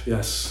have,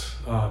 yes.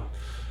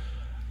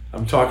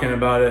 I'm talking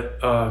about it.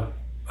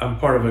 I'm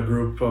part of a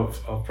group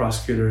of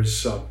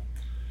prosecutors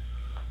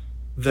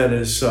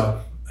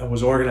that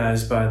was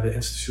organized by the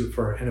Institute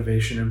for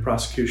Innovation in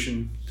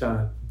Prosecution down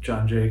at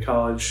John Jay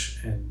College,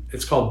 and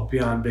it's called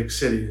Beyond Big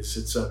Cities.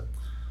 It's a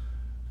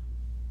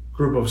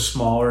group of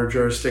smaller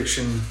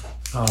jurisdiction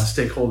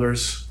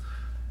stakeholders,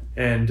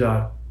 and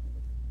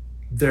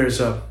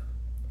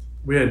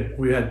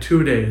we had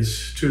 2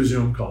 days, 2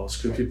 Zoom calls,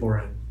 because people were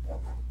in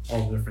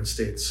all the different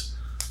states,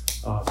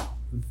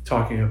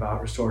 talking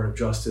about restorative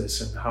justice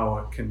and how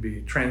it can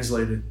be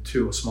translated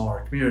to a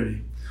smaller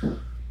community.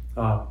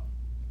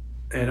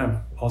 And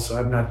I'm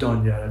not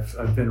done yet.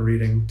 I've been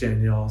reading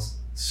Danielle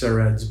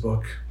Sered's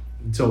book,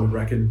 Until We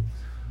Reckon,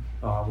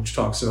 which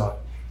talks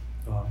about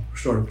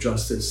restorative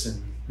justice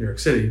in New York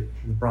City,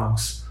 in the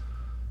Bronx.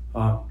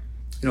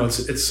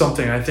 It's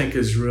something I think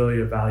is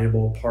really a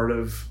valuable part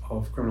of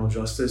criminal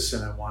justice,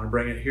 and I want to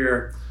bring it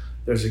here.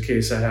 There's a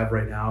case I have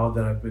right now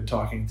that I've been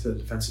talking to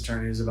defense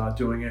attorneys about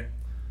doing it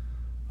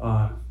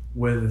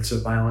with. It's a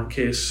violent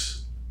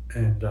case,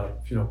 and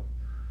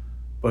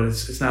but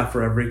it's not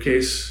for every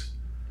case.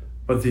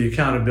 But the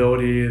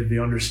accountability, the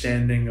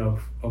understanding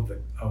of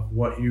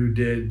what you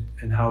did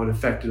and how it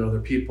affected other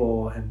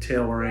people, and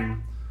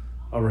tailoring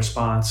a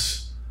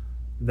response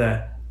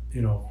that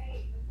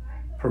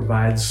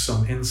provides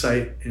some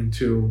insight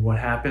into what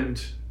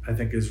happened, I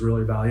think is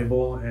really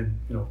valuable, and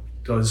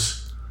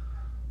does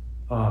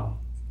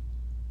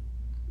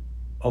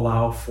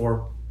allow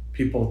for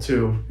people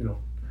to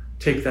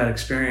take that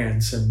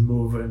experience and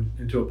move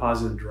into a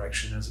positive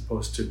direction, as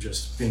opposed to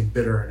just being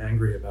bitter and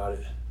angry about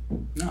it.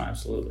 No,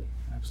 absolutely.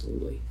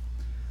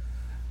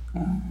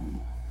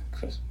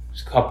 Just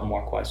a couple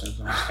more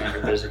questions. I understand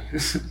you're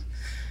busy.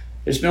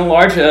 There's been a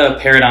large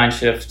paradigm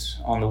shift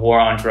on the war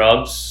on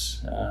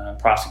drugs,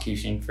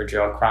 prosecution for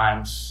drug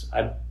crimes.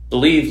 I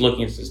believe,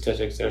 looking at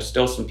statistics, there are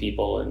still some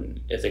people in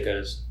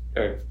Ithaca's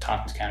or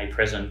Tompkins County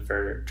Prison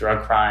for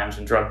drug crimes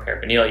and drug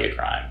paraphernalia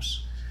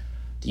crimes.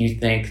 Do you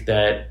think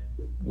that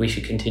we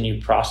should continue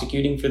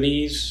prosecuting for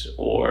these,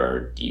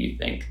 or do you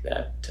think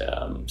that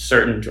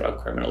certain drug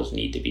criminals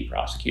need to be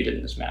prosecuted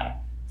in this manner?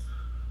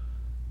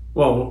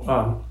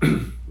 Well,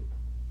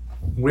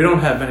 We don't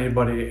have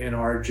anybody in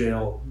our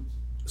jail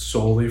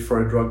solely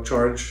for a drug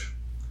charge.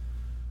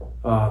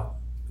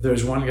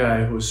 There's one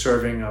guy who's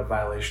serving a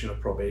violation of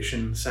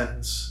probation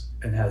sentence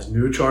and has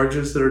new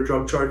charges that are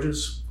drug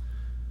charges.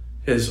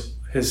 His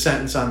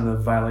sentence on the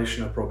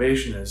violation of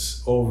probation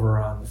is over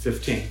on the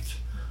 15th,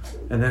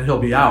 and then he'll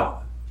be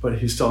out, but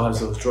he still has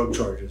those drug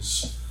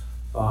charges.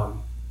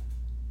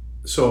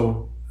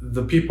 So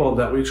the people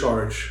that we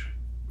charge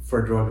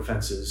for drug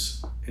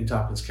offenses in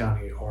Tompkins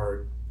County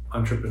are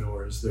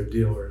entrepreneurs, they're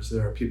dealers,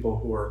 there are people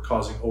who are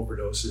causing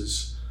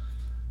overdoses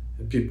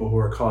and people who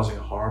are causing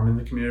harm in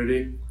the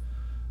community.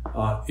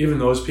 Even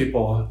those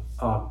people,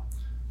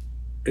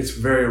 it's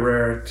very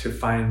rare to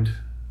find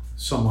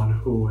someone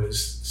who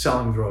is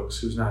selling drugs,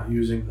 who's not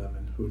using them,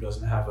 and who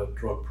doesn't have a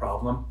drug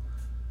problem.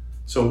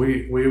 So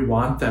we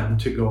want them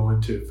to go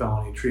into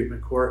felony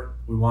treatment court.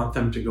 We want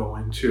them to go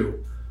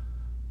into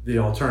the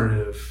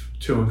alternative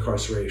to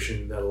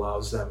incarceration that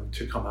allows them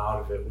to come out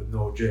of it with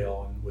no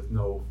jail and with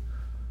no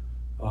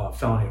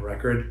felony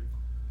record.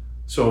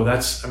 So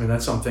that's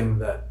something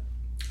that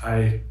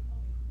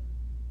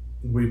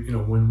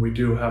when we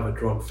do have a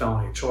drug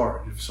felony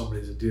charge, if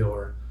somebody's a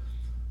dealer,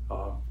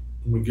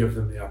 we give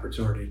them the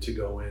opportunity to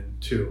go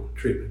into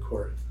treatment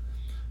court.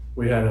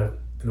 We had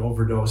an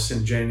overdose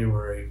in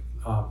January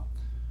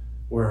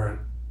where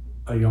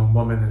a young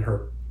woman and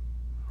her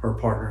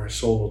partner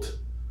sold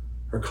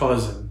her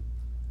cousin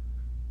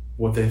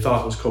what they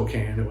thought was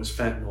cocaine. It was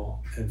fentanyl,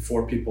 and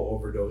 4 people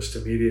overdosed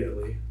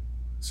immediately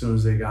as soon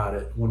as they got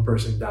it. One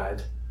person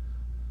died.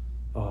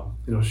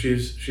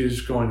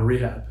 She's going to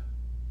rehab.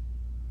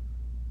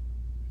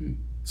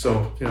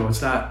 So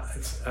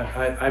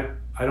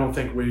I don't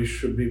think we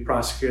should be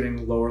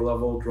prosecuting lower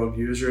level drug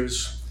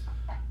users,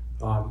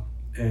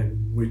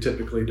 and we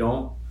typically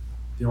don't.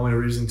 The only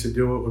reason to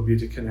do it would be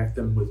to connect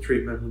them with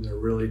treatment when they're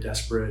really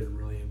desperate and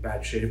really in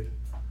bad shape,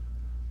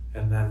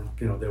 and then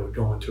they would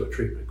go into a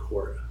treatment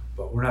court.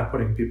 But we're not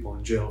putting people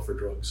in jail for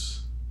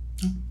drugs.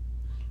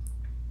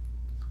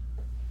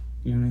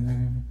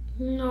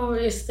 No,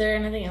 is there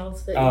anything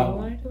else that you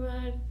wanted to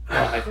add?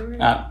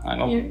 I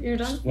don't. You're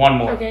done? Just one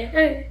more.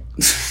 Okay.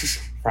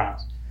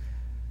 Promise.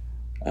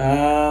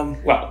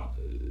 Well,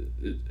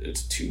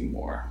 it's 2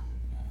 more.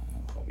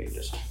 Let me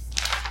just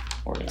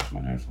organize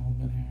my notes a little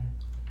bit here.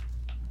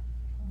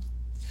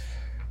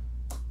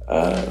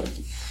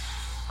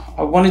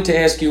 I wanted to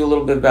ask you a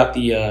little bit about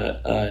the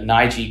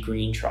Nige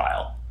Green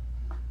trial.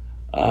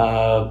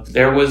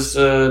 There was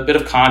a bit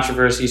of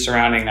controversy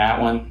surrounding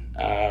that one.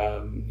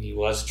 He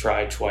was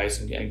tried twice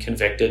and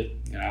convicted,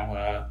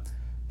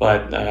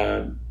 but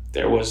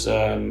there was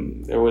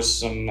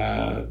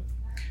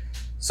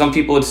some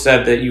people had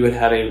said that you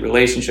had a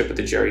relationship with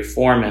the jury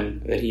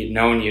foreman, that he had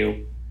known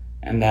you,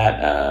 and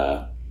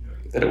that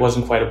it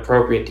wasn't quite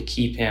appropriate to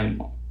keep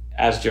him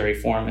as jury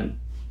foreman.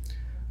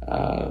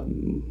 How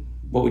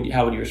would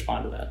you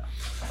respond to that?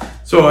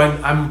 So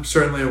I'm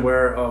certainly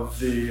aware of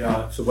the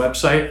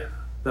website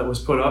that was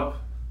put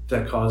up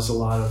that caused a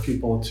lot of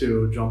people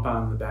to jump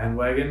on the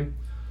bandwagon.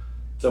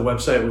 The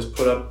website was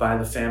put up by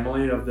the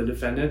family of the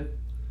defendant.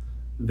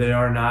 They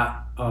are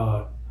not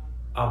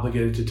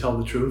obligated to tell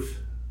the truth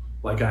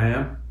like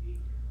I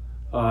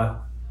am.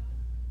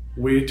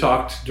 We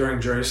talked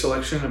during jury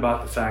selection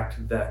about the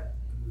fact that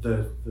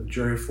the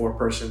jury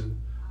foreperson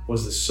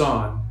was the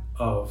son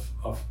of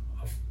a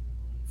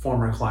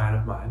former client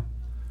of mine.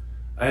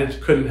 I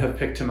couldn't have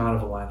picked him out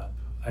of a lineup.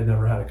 I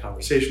never had a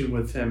conversation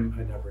with him.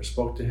 I never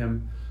spoke to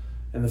him.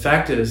 And the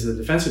fact is, the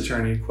defense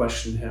attorney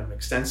questioned him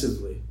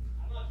extensively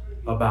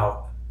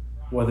about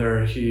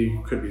whether he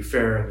could be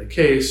fair in the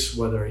case,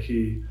 whether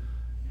he,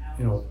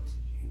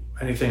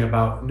 anything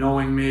about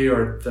knowing me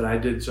or that I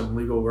did some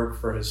legal work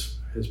for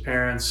his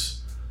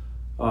parents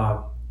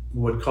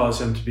would cause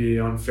him to be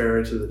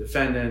unfair to the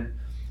defendant.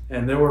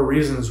 And there were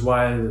reasons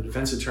why the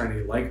defense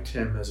attorney liked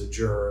him as a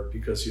juror,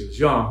 because he was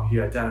young. He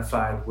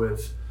identified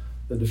with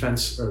the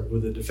defense or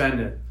with the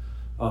defendant.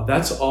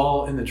 That's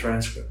all in the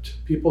transcript.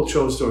 People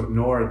chose to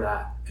ignore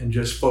that and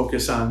just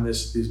focus on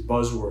these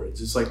buzzwords.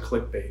 It's like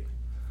clickbait.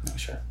 Oh,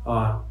 sure.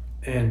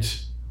 And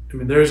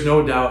there's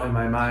no doubt in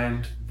my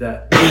mind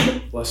that,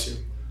 bless you,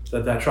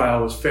 that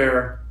trial was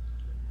fair.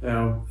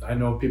 I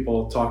know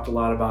people talked a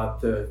lot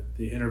about the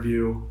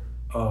interview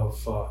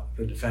of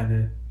the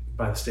defendant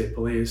by the state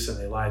police, and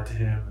they lied to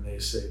him, and they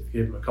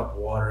gave him a cup of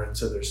water and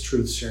said there's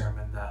truth serum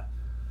in that.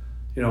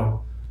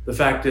 The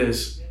fact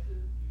is,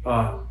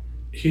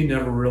 he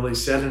never really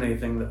said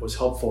anything that was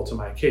helpful to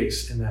my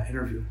case in that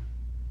interview.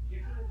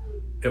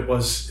 It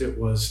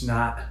was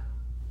not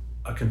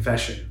a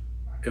confession.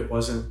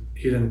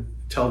 He didn't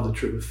tell the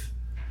truth.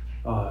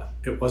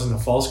 It wasn't a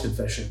false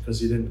confession because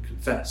he didn't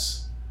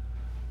confess.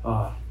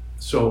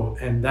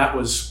 And that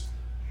was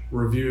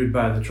reviewed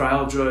by the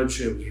trial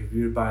judge. It was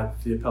reviewed by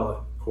the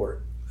appellate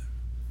court.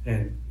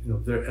 And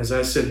as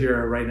I sit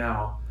here right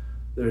now,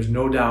 there's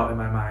no doubt in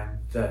my mind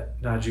that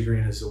Nige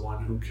Green is the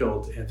one who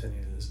killed Anthony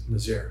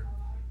Nazir.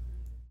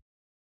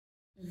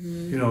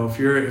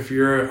 Mm-hmm. If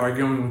you're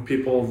arguing with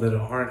people that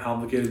aren't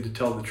obligated to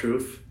tell the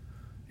truth,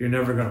 you're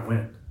never going to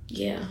win.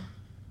 Yeah.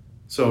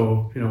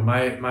 So,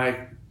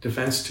 my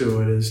defense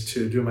to it is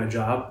to do my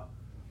job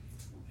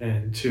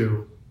and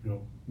to,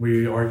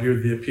 we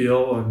argued the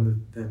appeal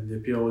and the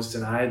appeal was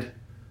denied.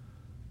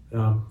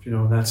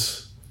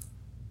 That's,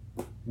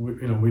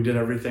 we did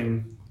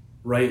everything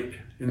right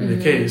in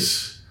the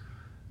case.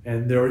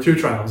 And there were 2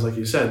 trials, like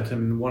you said. I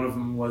mean, one of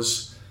them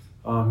was,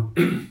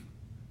 there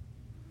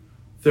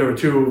were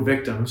 2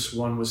 victims.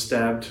 One was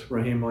stabbed.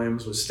 Raheem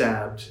Williams was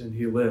stabbed and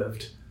he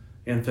lived.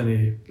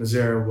 Anthony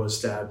Nazera was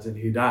stabbed and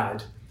he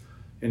died.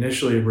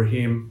 Initially,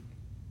 Raheem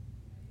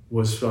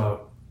was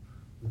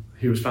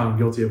he was found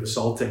guilty of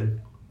assaulting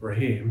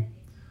Raheem,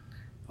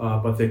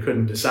 but they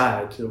couldn't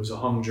decide. It was a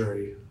hung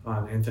jury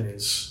on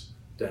Anthony's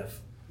death.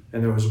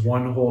 And there was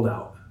one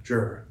holdout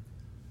juror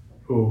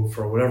who,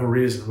 for whatever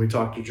reason, we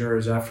talked to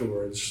jurors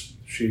afterwards,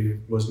 she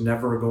was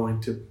never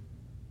going to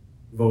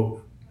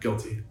vote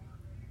guilty.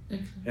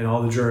 And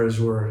all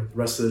the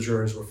rest of the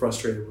jurors were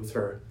frustrated with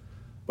her.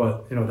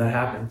 But, that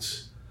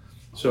happens.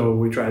 So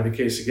we tried the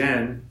case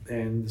again,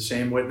 and the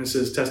same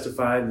witnesses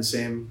testified, the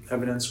same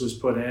evidence was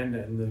put in,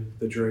 and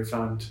the jury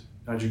found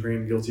Najee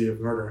Green guilty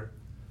of murder.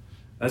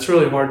 That's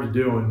really hard to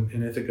do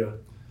in Ithaca,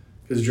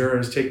 because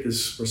jurors take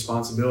this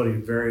responsibility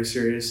very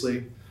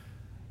seriously.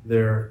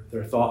 They're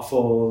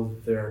thoughtful,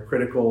 they're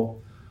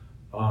critical.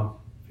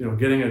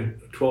 Getting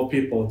 12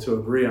 people to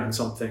agree on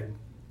something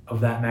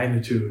of that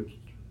magnitude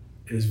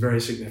is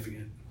very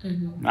significant.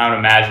 I would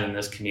imagine in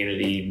this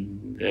community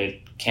there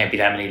can't be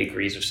that many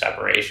degrees of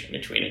separation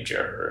between a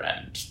juror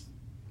and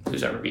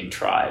who's ever being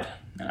tried.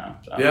 So.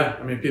 Yeah,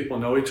 I mean, people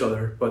know each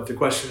other, but the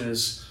question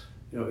is,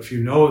 if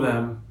you know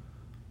them,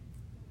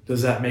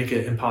 does that make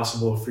it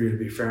impossible for you to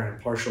be fair and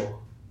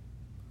impartial?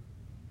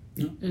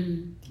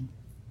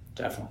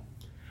 Definitely.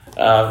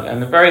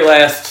 And the very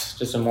last,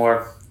 just a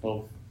more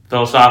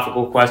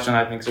philosophical question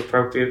I think is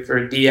appropriate for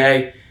a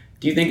DA.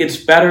 Do you think it's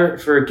better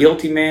for a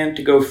guilty man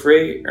to go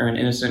free or an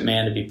innocent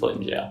man to be put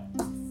in jail?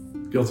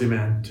 Guilty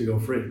man to go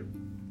free.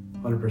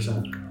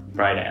 100%.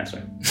 Right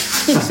answer.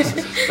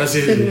 That's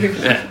easy.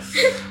 Yeah.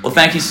 Well,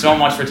 thank you so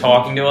much for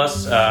talking to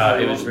us.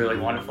 It was really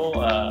wonderful.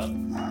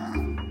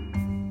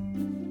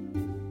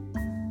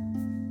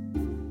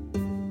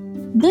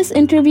 This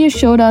interview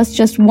showed us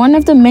just one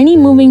of the many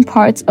moving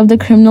parts of the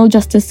criminal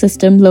justice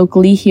system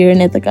locally here in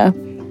Ithaca.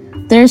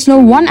 There's no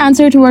one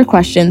answer to our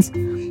questions,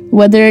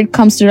 whether it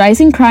comes to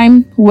rising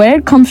crime, where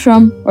it comes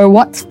from, or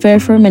what's fair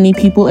for many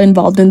people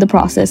involved in the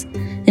process,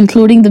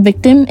 including the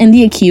victim and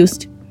the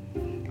accused.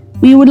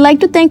 We would like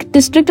to thank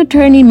District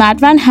Attorney Matt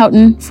Van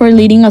Houten for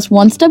leading us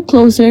one step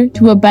closer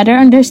to a better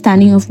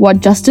understanding of what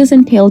justice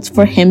entails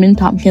for him in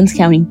Tompkins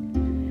County.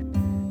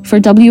 For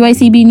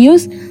WICB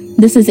News,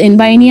 this is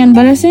Inbayani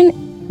Anbarasan.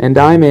 And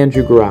I'm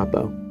Andrew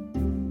Garappo.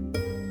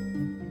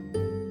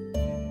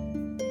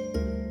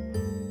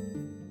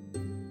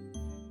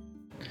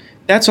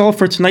 That's all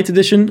for tonight's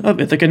edition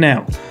of Ithaca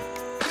Now.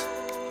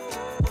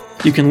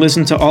 You can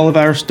listen to all of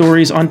our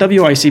stories on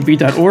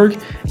WICB.org,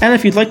 and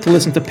if you'd like to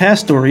listen to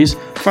past stories,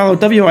 follow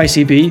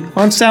WICB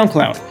on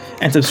SoundCloud,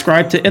 and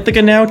subscribe to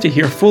Ithaca Now to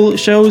hear full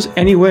shows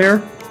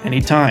anywhere,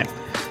 anytime.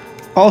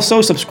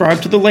 Also, subscribe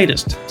to The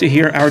Latest to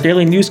hear our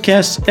daily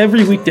newscasts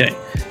every weekday.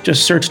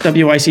 Just search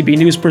WICB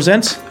News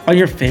Presents on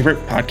your favorite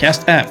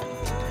podcast app.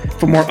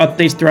 For more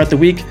updates throughout the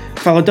week,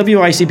 follow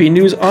WICB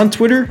News on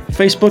Twitter,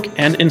 Facebook,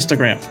 and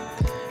Instagram.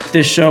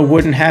 This show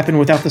wouldn't happen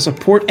without the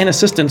support and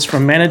assistance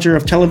from Manager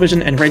of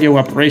Television and Radio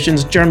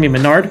Operations Jeremy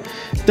Menard,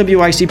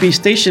 WICB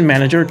Station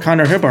Manager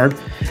Connor Hibbard,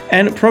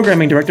 and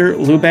Programming Director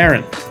Lou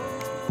Barron.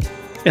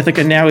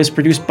 Ithaca Now is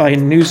produced by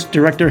News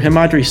Director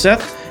Himadri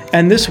Seth,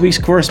 and this week's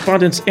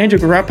correspondents Andrew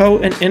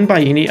Garappo and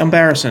Inbayani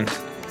Anbarasan.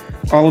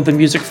 All of the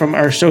music from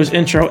our show's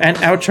intro and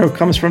outro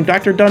comes from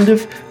Dr.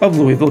 Dundiv of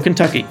Louisville,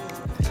 Kentucky.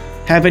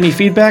 Have any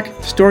feedback,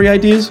 story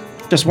ideas,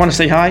 just want to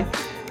say hi?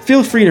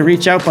 Feel free to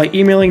reach out by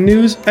emailing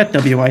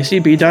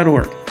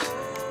news@wicb.org.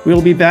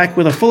 We'll be back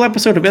with a full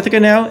episode of Ithaca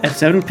Now at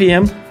 7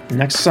 p.m.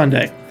 next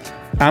Sunday.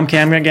 I'm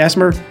Cameron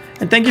Gassmer,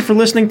 and thank you for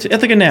listening to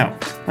Ithaca Now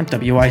on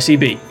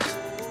WICB.